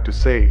bank to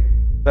say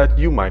that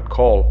you might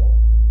call.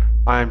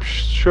 I am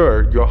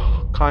sure your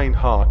kind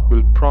heart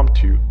will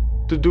prompt you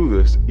to do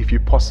this if you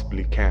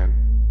possibly can.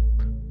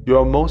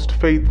 Your most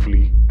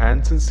faithfully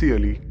and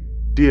sincerely,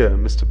 dear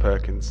Mr.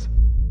 Perkins,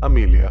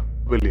 Amelia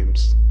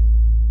Williams.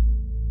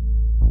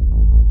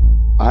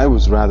 I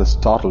was rather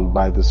startled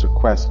by this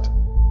request,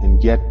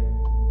 and yet,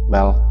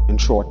 well, in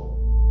short,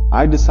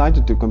 I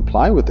decided to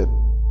comply with it.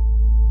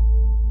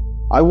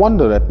 I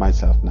wonder at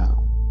myself now.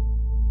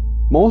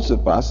 Most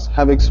of us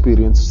have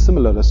experienced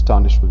similar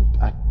astonishment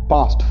at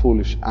past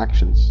foolish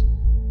actions.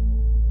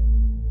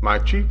 My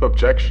chief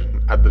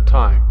objection at the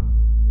time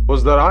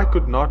was that I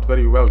could not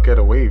very well get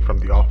away from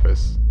the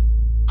office.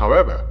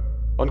 However,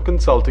 on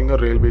consulting a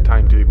railway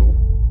timetable,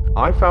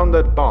 I found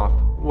that Bath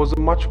was a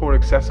much more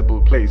accessible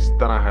place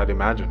than I had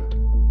imagined.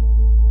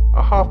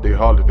 A half-day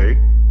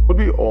holiday would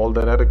be all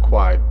that I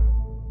required,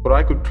 for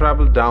I could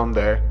travel down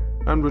there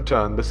and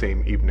return the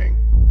same evening.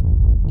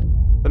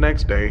 The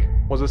next day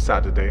was a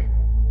Saturday,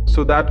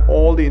 so that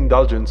all the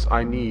indulgence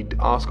I need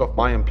ask of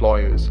my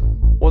employers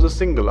was a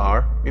single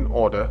hour in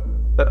order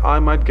that I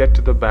might get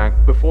to the bank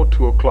before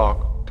 2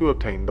 o'clock to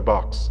obtain the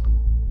box.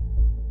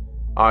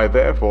 I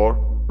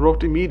therefore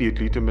wrote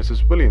immediately to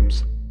Mrs.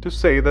 Williams to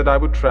say that I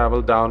would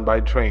travel down by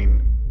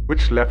train,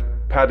 which left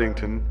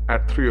Paddington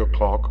at 3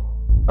 o'clock,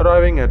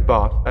 arriving at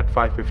Bath at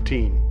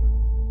 5:15,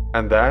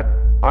 and that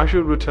I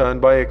should return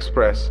by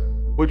express,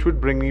 which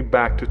would bring me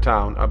back to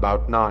town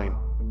about 9.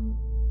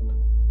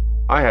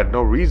 I had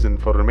no reason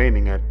for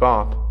remaining at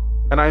Bath,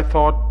 and I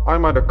thought I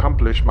might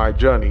accomplish my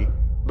journey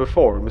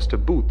before Mr.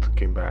 Booth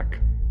came back.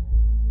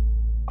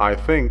 I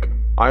think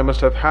I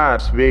must have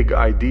had a vague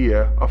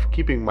idea of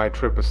keeping my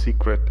trip a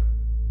secret,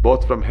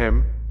 both from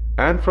him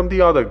and from the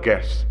other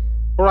guests,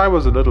 for I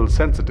was a little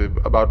sensitive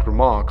about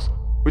remarks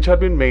which had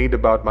been made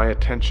about my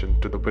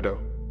attention to the widow.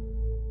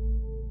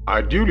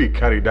 I duly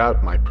carried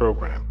out my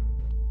program.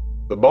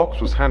 The box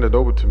was handed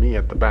over to me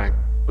at the bank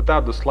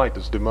without the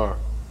slightest demur,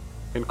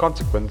 in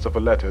consequence of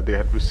a letter they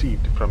had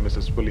received from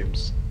Mrs.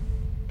 Williams,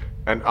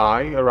 and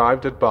I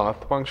arrived at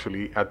Bath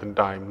punctually at the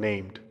time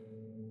named.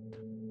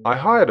 I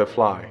hired a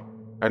fly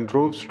and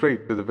drove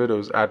straight to the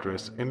widow's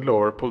address in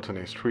Lower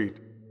Pulteney Street,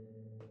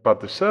 but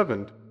the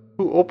servant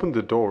who opened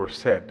the door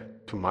said,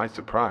 to my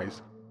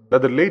surprise,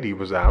 that the lady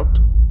was out,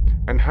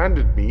 and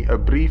handed me a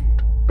brief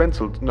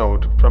penciled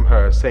note from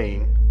her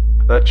saying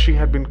that she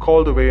had been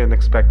called away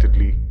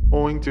unexpectedly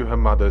owing to her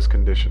mother's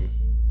condition,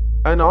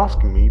 and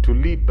asking me to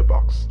leave the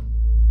box.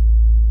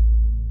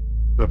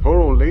 "The poor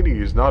old lady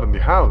is not in the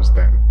house,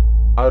 then,"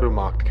 I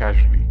remarked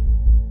casually.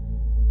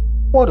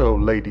 "What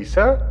old lady,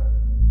 sir?"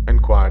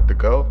 inquired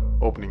the girl,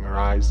 opening her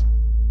eyes.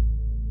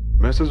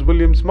 "Mrs.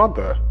 Williams'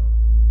 mother.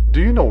 Do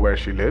you know where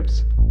she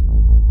lives?"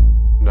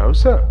 "No,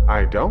 sir,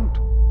 I don't."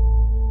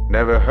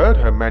 "Never heard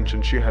her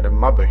mention she had a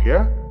mother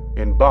here,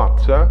 in Bath,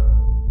 sir,"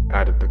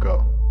 added the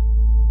girl.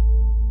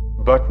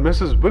 "But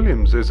Mrs.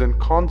 Williams is in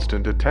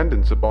constant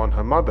attendance upon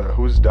her mother,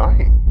 who is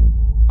dying,"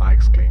 I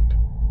exclaimed.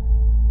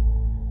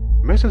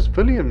 "Mrs.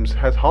 Williams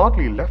has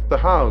hardly left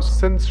the house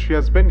since she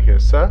has been here,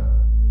 sir,"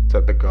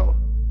 said the girl,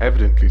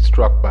 evidently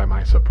struck by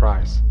my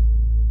surprise.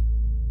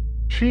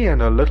 "She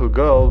and her little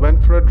girl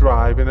went for a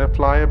drive in a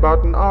fly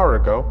about an hour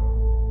ago.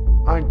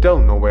 I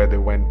don't know where they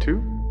went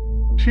to.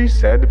 She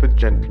said if a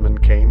gentleman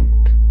came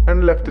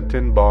and left a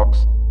tin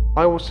box,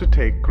 I was to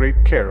take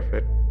great care of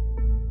it."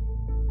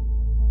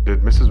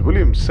 "Did Mrs.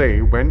 Williams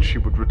say when she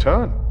would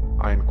return?"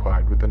 I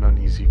inquired with an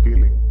uneasy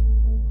feeling.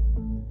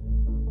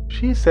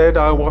 "She said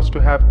I was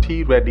to have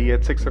tea ready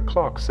at 6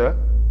 o'clock, sir,"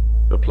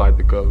 replied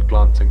the girl,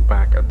 glancing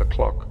back at the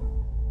clock.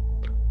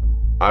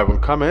 "I will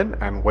come in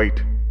and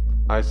wait,"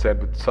 I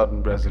said with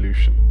sudden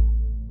resolution,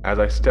 as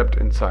I stepped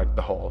inside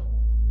the hall.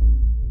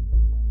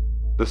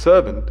 The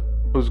servant,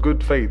 whose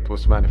good faith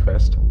was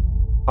manifest,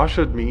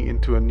 ushered me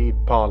into a neat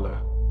parlour,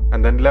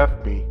 and then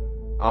left me,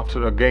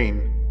 after again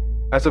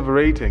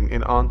asseverating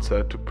in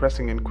answer to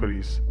pressing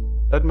inquiries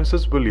that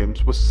Mrs.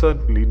 Williams was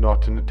certainly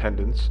not in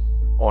attendance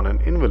on an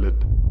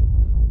invalid.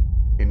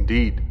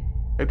 Indeed,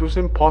 it was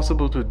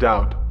impossible to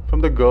doubt from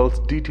the girl's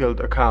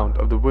detailed account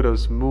of the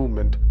widow's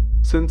movement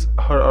since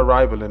her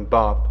arrival in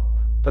Bath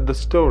that the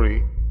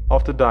story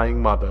of the dying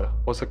mother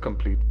was a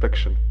complete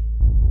fiction.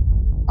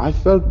 I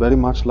felt very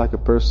much like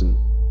a person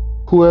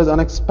who has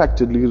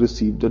unexpectedly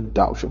received a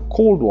douche of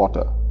cold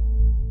water.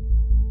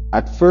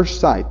 At first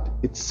sight,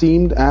 it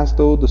seemed as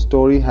though the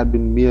story had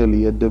been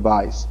merely a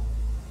device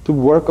to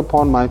work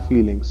upon my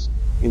feelings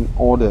in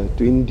order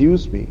to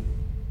induce me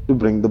to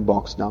bring the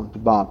box down to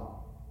Bath.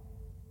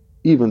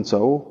 Even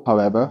so,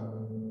 however,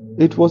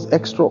 it was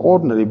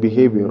extraordinary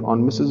behavior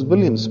on Mrs.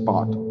 Williams'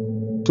 part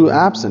to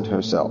absent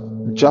herself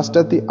just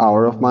at the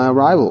hour of my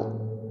arrival.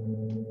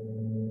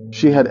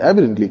 She had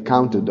evidently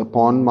counted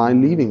upon my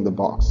leaving the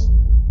box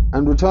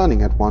and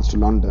returning at once to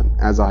London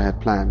as I had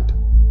planned.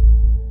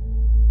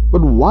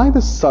 But why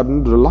the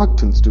sudden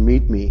reluctance to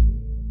meet me,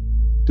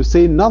 to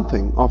say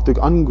nothing of the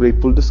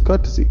ungrateful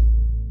discourtesy?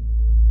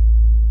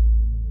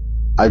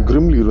 I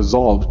grimly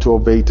resolved to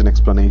await an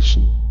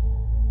explanation,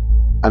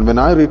 and when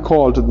I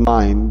recalled to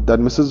mind that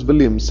Mrs.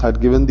 Williams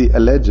had given the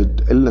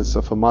alleged illness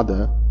of her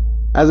mother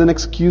as an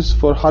excuse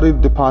for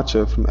hurried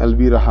departure from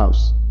Elvira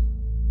House,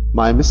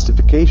 my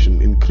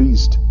mystification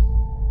increased.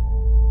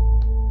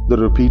 The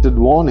repeated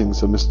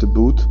warnings of Mr.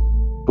 Booth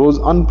rose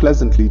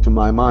unpleasantly to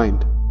my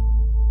mind,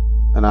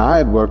 and I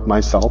had worked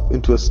myself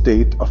into a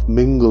state of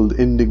mingled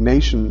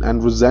indignation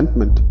and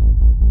resentment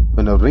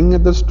when a ring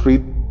at the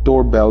street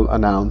door bell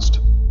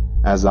announced,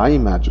 as I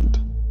imagined,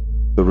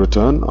 the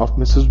return of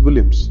Mrs.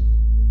 Williams.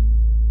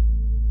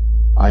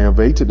 I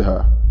awaited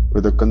her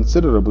with a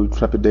considerable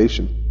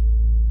trepidation,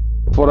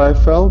 for I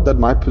felt that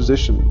my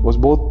position was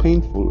both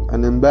painful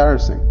and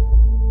embarrassing.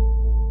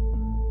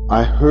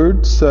 I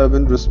heard the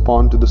servant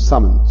respond to the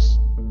summons,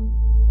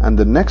 and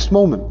the next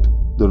moment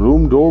the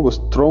room door was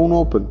thrown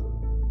open,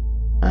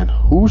 and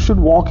who should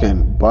walk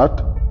in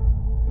but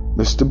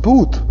Mr.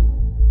 Booth.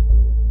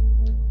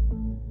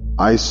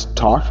 I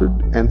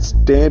started and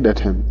stared at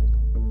him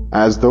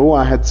as though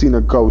I had seen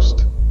a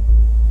ghost,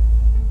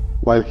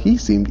 while he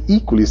seemed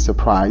equally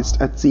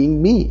surprised at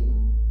seeing me,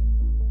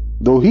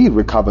 though he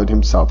recovered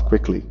himself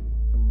quickly.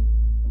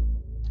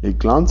 He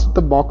glanced at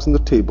the box on the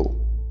table,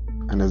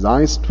 and his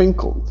eyes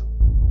twinkled.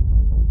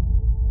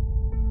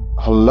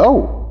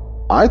 "Hello!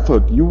 I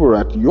thought you were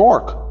at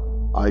York,"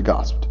 I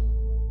gasped.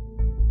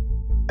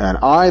 "And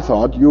I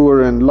thought you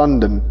were in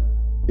London,"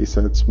 he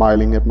said,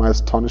 smiling at my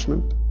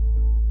astonishment.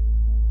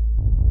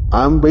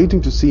 "I'm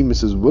waiting to see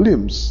Mrs.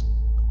 Williams,"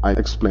 I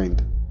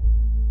explained.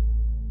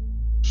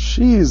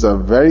 "She's a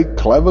very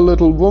clever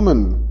little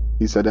woman,"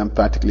 he said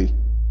emphatically.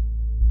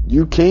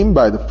 "You came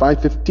by the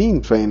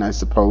 5:15 train, I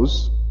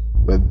suppose,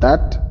 with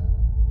that?"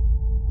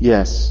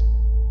 "Yes.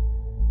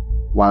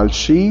 While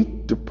she,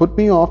 to put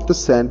me off the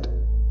scent,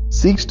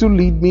 seeks to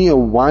lead me a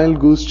wild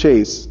goose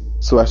chase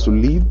so as to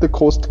leave the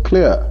coast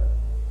clear,"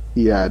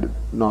 he added,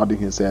 nodding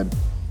his head.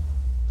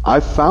 "I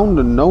found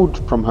a note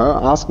from her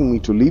asking me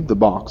to leave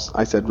the box,"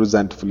 I said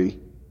resentfully.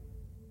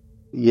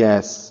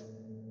 "Yes.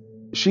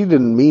 She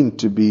didn't mean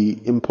to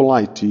be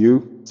impolite to you,"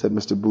 said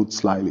Mr. Booth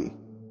slyly.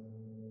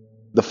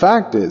 "The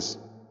fact is,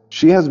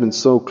 she has been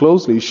so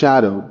closely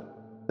shadowed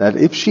that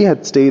if she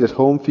had stayed at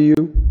home for you,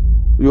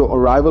 your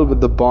arrival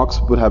with the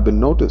box would have been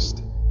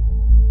noticed.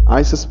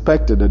 I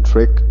suspected a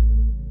trick,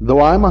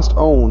 though I must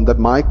own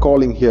that my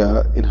calling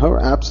here in her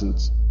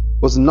absence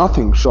was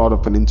nothing short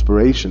of an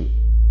inspiration,"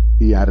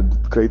 he added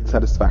with great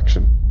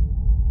satisfaction.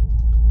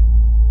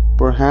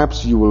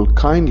 "Perhaps you will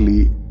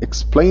kindly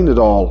explain it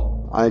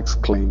all," I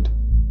exclaimed,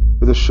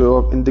 with a show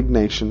of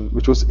indignation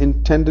which was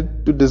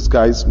intended to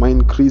disguise my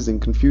increasing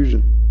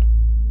confusion.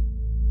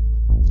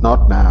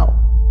 "Not now,"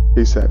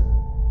 he said,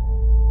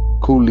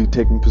 coolly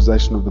taking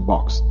possession of the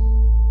box.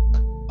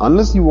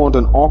 "Unless you want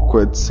an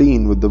awkward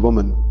scene with the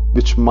woman,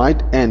 which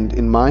might end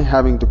in my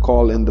having to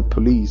call in the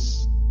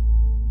police.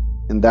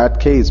 In that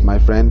case, my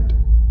friend,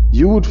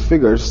 you would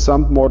figure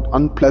somewhat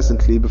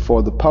unpleasantly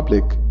before the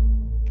public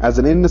as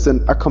an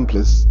innocent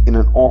accomplice in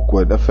an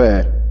awkward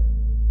affair.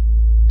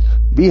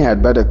 We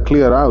had better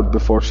clear out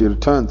before she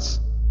returns."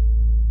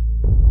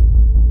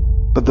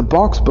 "But the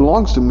box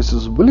belongs to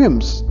Mrs.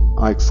 Williams,"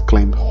 I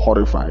exclaimed,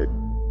 horrified.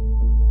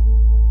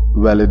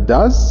 "Well, it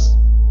does,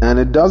 and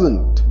it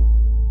doesn't.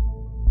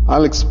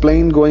 I'll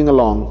explain going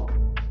along.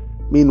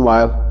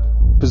 Meanwhile,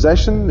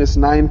 possession is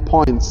 9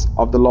 points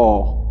of the law,"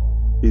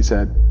 he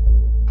said,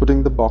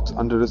 putting the box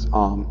under his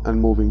arm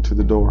and moving to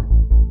the door.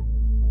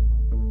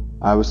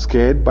 I was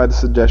scared by the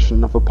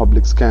suggestion of a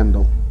public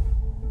scandal,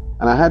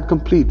 and I had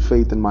complete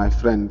faith in my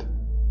friend.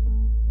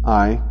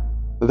 I,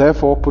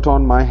 therefore, put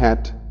on my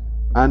hat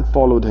and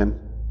followed him,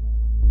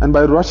 and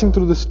by rushing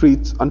through the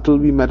streets until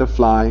we met a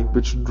fly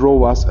which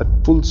drove us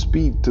at full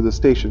speed to the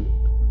station,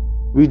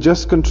 we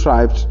just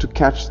contrived to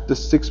catch the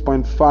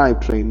 6.5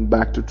 train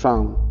back to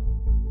town,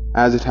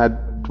 as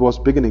it was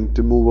beginning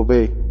to move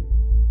away.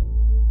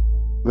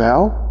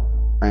 "Well?"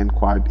 I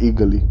inquired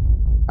eagerly,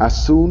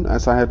 as soon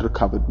as I had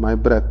recovered my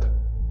breath.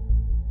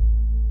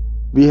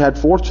 We had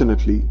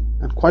fortunately,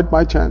 and quite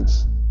by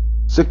chance,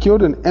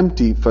 secured an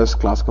empty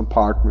first-class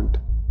compartment.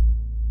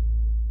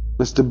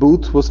 Mr.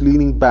 Booth was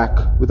leaning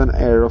back with an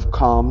air of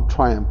calm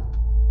triumph,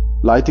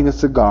 lighting a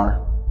cigar,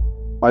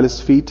 while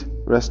his feet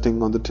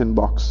resting on the tin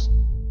box.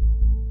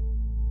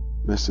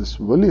 "Mrs.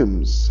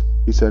 Williams,"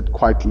 he said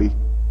quietly,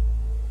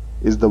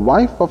 "is the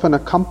wife of an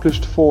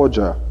accomplished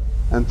forger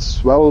and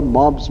swell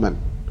mobsman,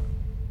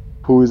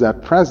 who is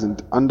at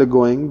present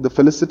undergoing the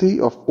felicity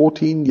of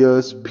 14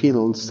 years'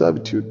 penal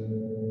servitude."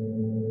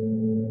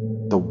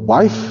 "The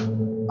wife?"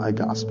 I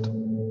gasped.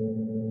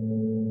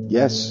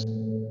 "Yes.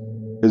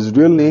 His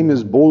real name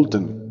is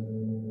Bolton,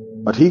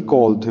 but he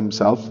called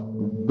himself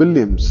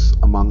Williams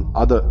among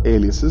other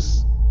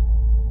aliases.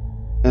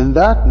 In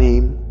that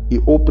name he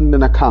opened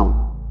an account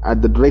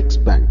at the Drake's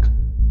Bank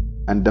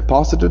and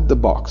deposited the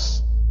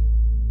box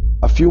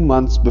a few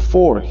months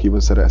before he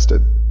was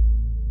arrested."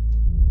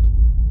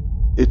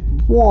 "It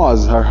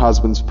was her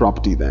husband's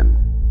property, then?"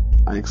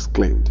 I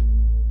exclaimed,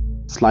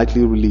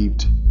 slightly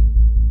relieved.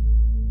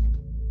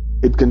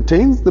 "It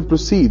contains the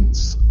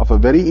proceeds of a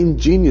very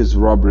ingenious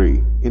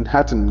robbery in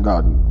Hatton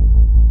Garden.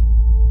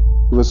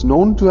 He was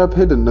known to have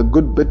hidden a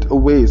good bit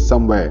away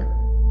somewhere,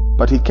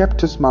 but he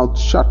kept his mouth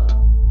shut,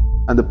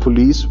 and the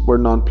police were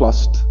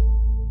nonplussed.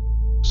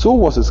 So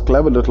was his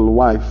clever little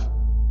wife,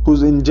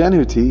 whose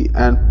ingenuity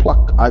and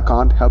pluck I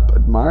can't help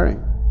admiring."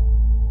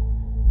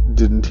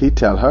 "Didn't he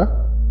tell her?"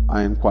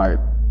 I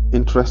inquired,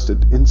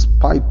 interested in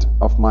spite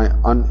of my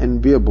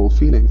unenviable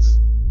feelings.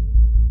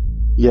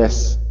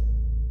 "Yes,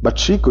 but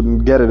she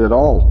couldn't get it at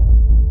all.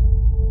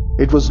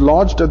 It was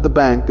lodged at the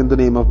bank in the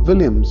name of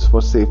Williams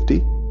for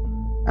safety,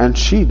 and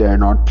she dare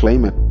not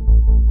claim it.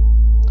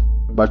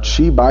 But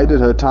she bided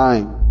her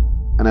time,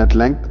 and at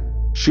length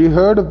she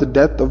heard of the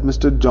death of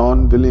Mr.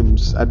 John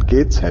Williams at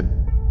Gateshead,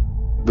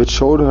 which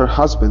showed her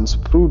husband's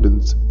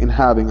prudence in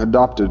having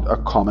adopted a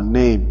common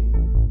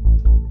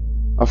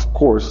name. Of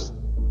course,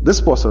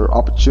 this was her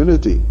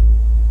opportunity.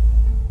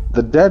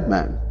 The dead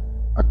man,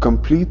 a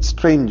complete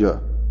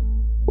stranger,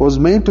 was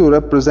made to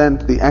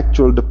represent the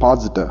actual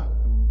depositor,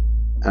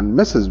 and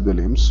Mrs.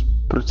 Williams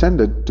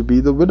pretended to be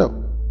the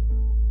widow.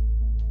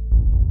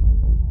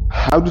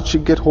 How did she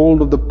get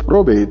hold of the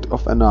probate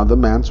of another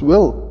man's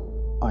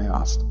will? I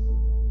asked.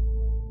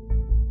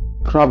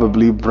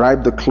 Probably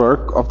bribed the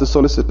clerk of the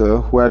solicitor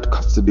who had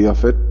custody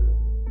of it.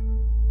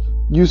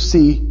 You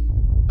see,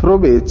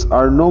 probates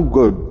are no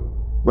good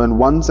when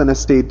once an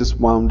estate is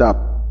wound up.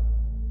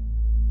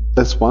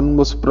 This one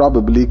was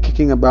probably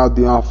kicking about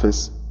the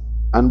office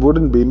and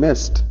wouldn't be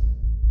missed.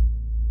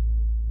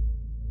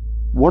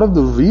 What of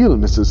the real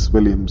Mrs.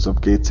 Williams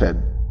of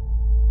Gateshead?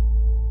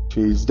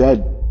 She is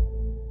dead.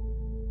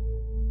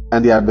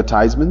 And the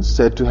advertisements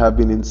said to have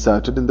been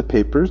inserted in the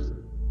papers?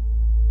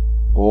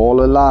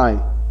 All a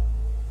lie.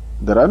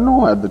 There are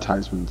no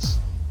advertisements.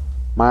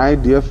 My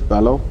dear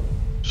fellow,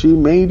 she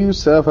made you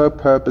serve her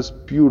purpose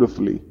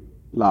beautifully,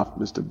 laughed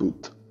Mr.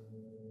 Booth.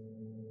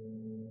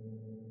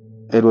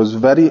 It was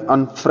very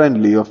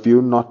unfriendly of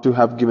you not to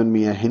have given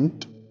me a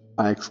hint,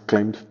 I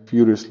exclaimed,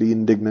 furiously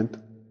indignant.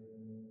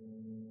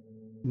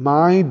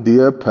 My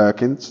dear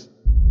Perkins,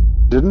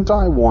 didn't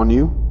I warn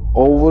you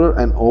over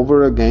and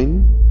over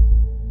again?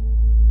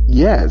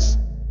 Yes,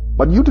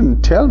 but you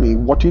didn't tell me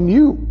what you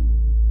knew.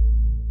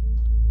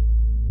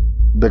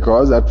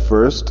 Because at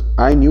first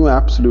I knew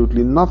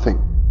absolutely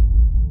nothing.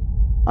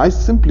 I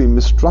simply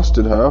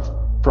mistrusted her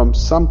from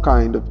some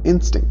kind of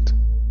instinct.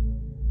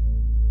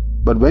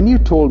 But when you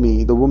told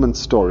me the woman's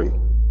story,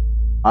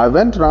 I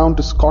went round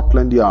to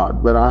Scotland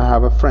Yard, where I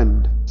have a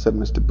friend, said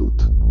Mr.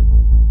 Booth,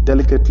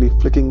 delicately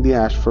flicking the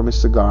ash from his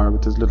cigar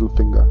with his little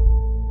finger,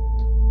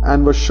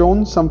 and was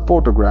shown some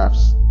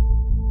photographs.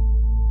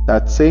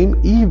 That same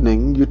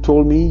evening you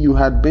told me you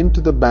had been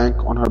to the bank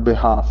on her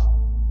behalf.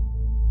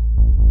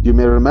 You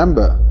may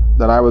remember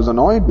that I was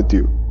annoyed with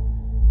you.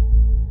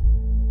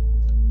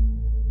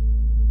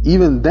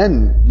 Even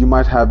then you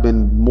might have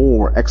been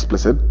more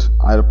explicit,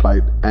 I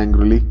replied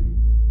angrily.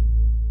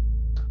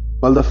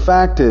 Well, the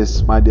fact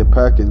is, my dear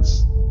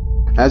Perkins,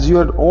 as you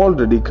had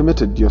already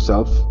committed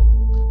yourself,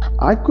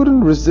 I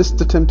couldn't resist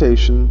the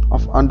temptation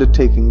of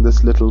undertaking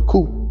this little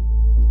coup.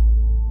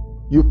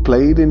 You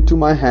played into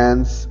my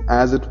hands,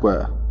 as it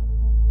were.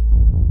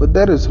 But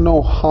there is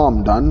no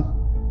harm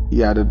done,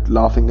 he added,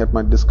 laughing at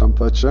my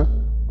discomfiture.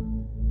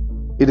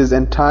 It is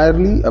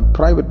entirely a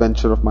private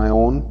venture of my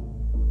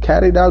own,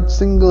 carried out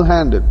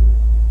single-handed.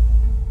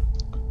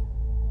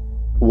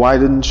 Why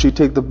didn't she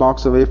take the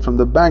box away from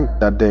the bank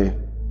that day?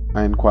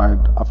 I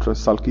inquired after a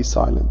sulky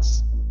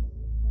silence.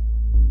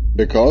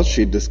 Because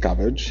she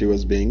discovered she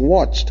was being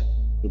watched,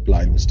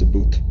 replied Mr.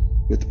 Booth,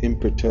 with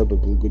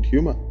imperturbable good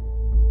humor.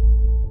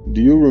 Do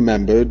you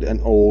remember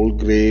an old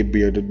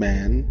grey-bearded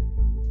man?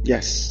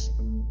 Yes.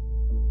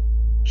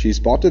 She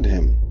spotted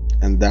him,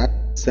 and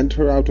that sent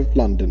her out of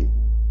London.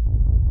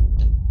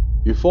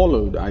 You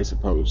followed, I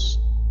suppose?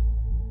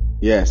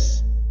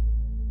 Yes.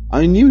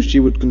 I knew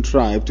she would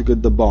contrive to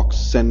get the box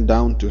sent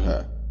down to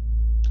her.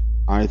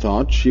 I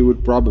thought she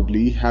would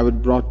probably have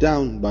it brought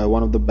down by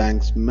one of the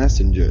bank's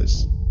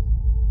messengers.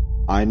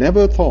 I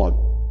never thought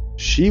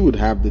she would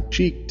have the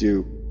cheek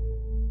to...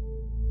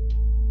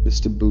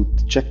 Mr.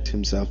 Booth checked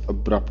himself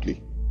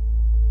abruptly,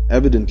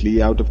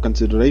 evidently out of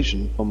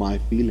consideration for my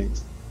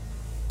feelings.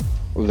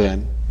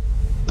 Then,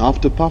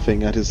 after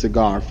puffing at his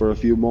cigar for a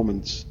few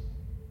moments,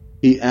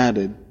 he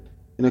added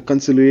in a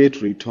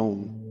conciliatory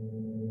tone,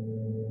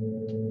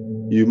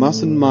 You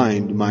mustn't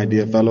mind, my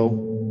dear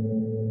fellow.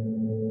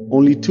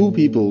 Only two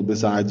people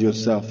besides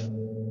yourself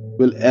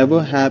will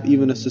ever have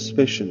even a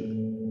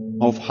suspicion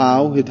of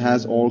how it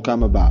has all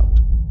come about.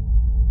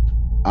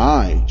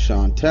 I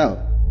shan't tell,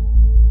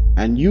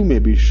 and you may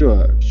be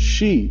sure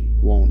she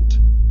won't.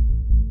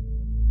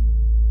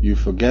 You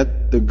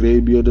forget the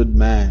grey-bearded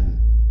man,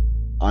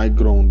 I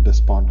groaned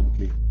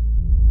despondently.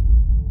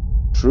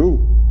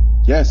 True,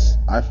 yes,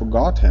 I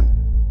forgot him,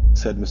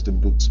 said Mr.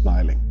 Booth,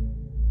 smiling.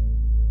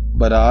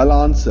 But I'll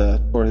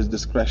answer for his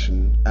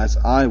discretion as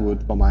I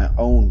would for my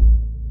own.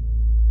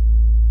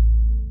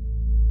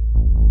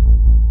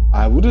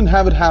 I wouldn't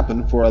have it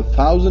happen for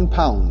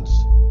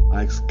 £1,000,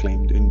 I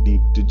exclaimed in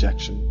deep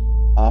dejection,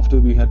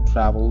 after we had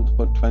travelled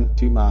for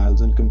 20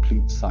 miles in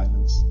complete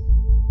silence.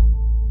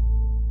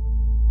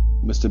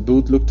 Mr.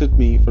 Booth looked at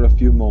me for a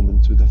few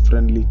moments with a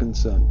friendly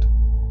concern.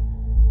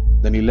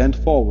 Then he leant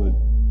forward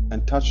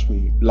and touched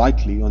me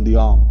lightly on the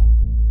arm.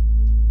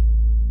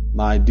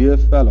 My dear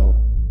fellow,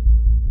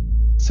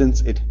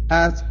 since it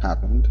has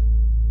happened,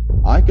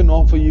 I can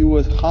offer you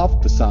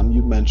half the sum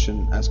you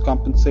mention as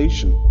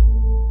compensation.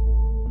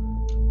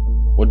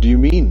 What do you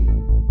mean?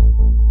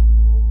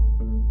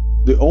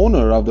 The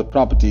owner of the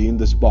property in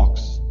this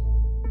box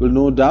will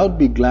no doubt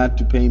be glad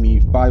to pay me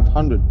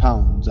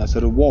 £500 as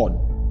a reward.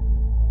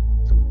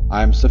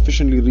 I am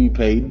sufficiently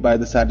repaid by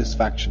the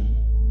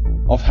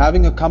satisfaction of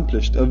having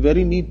accomplished a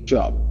very neat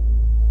job,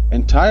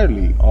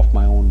 entirely off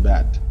my own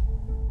bat.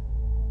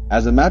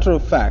 As a matter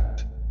of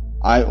fact,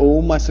 I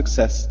owe my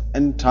success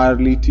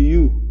entirely to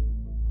you.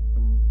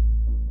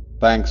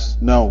 Thanks,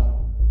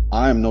 no,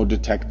 I am no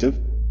detective,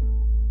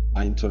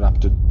 I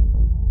interrupted,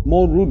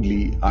 more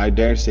rudely, I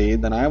dare say,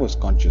 than I was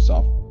conscious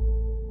of.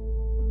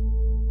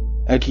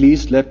 At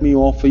least let me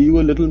offer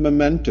you a little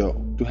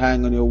memento to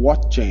hang on your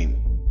watch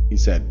chain, he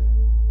said,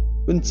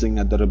 wincing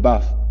at the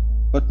rebuff,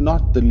 but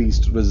not the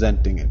least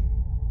resenting it.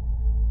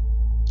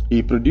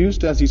 He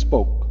produced as he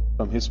spoke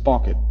from his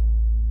pocket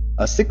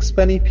a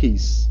 6-penny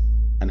piece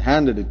and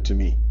handed it to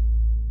me.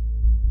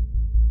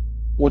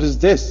 What is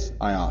this?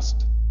 I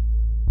asked.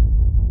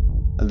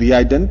 The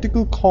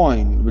identical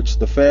coin which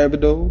the fair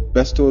widow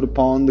bestowed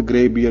upon the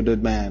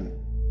grey-bearded man,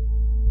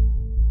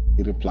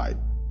 he replied.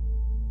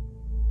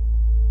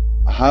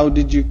 How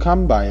did you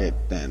come by it,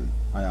 then?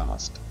 I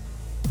asked.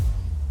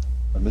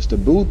 But Mr.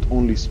 Booth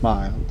only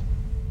smiled,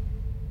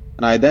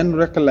 and I then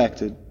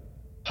recollected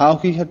how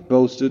he had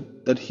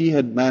boasted that he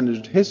had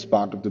managed his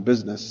part of the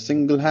business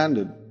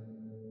single-handed.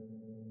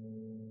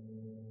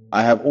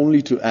 I have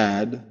only to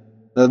add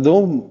that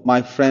though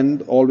my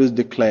friend always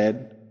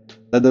declared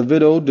that the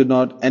widow did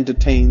not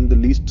entertain the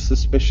least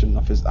suspicion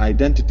of his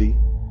identity,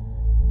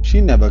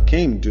 she never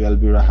came to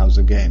Elvira House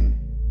again,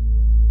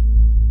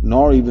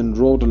 nor even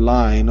wrote a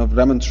line of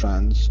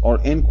remonstrance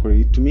or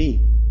enquiry to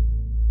me.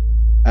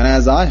 And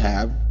as I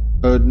have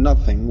heard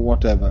nothing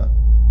whatever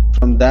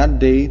from that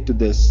day to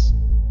this,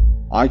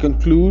 I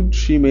conclude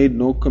she made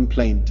no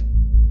complaint,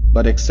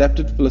 but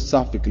accepted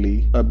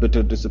philosophically her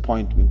bitter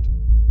disappointment,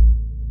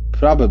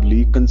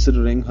 probably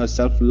considering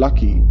herself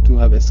lucky to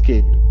have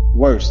escaped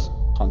worse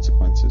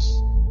consequences.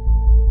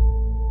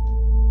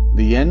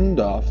 The End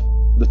of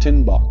The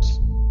Tin Box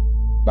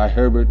by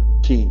Herbert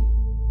Keane.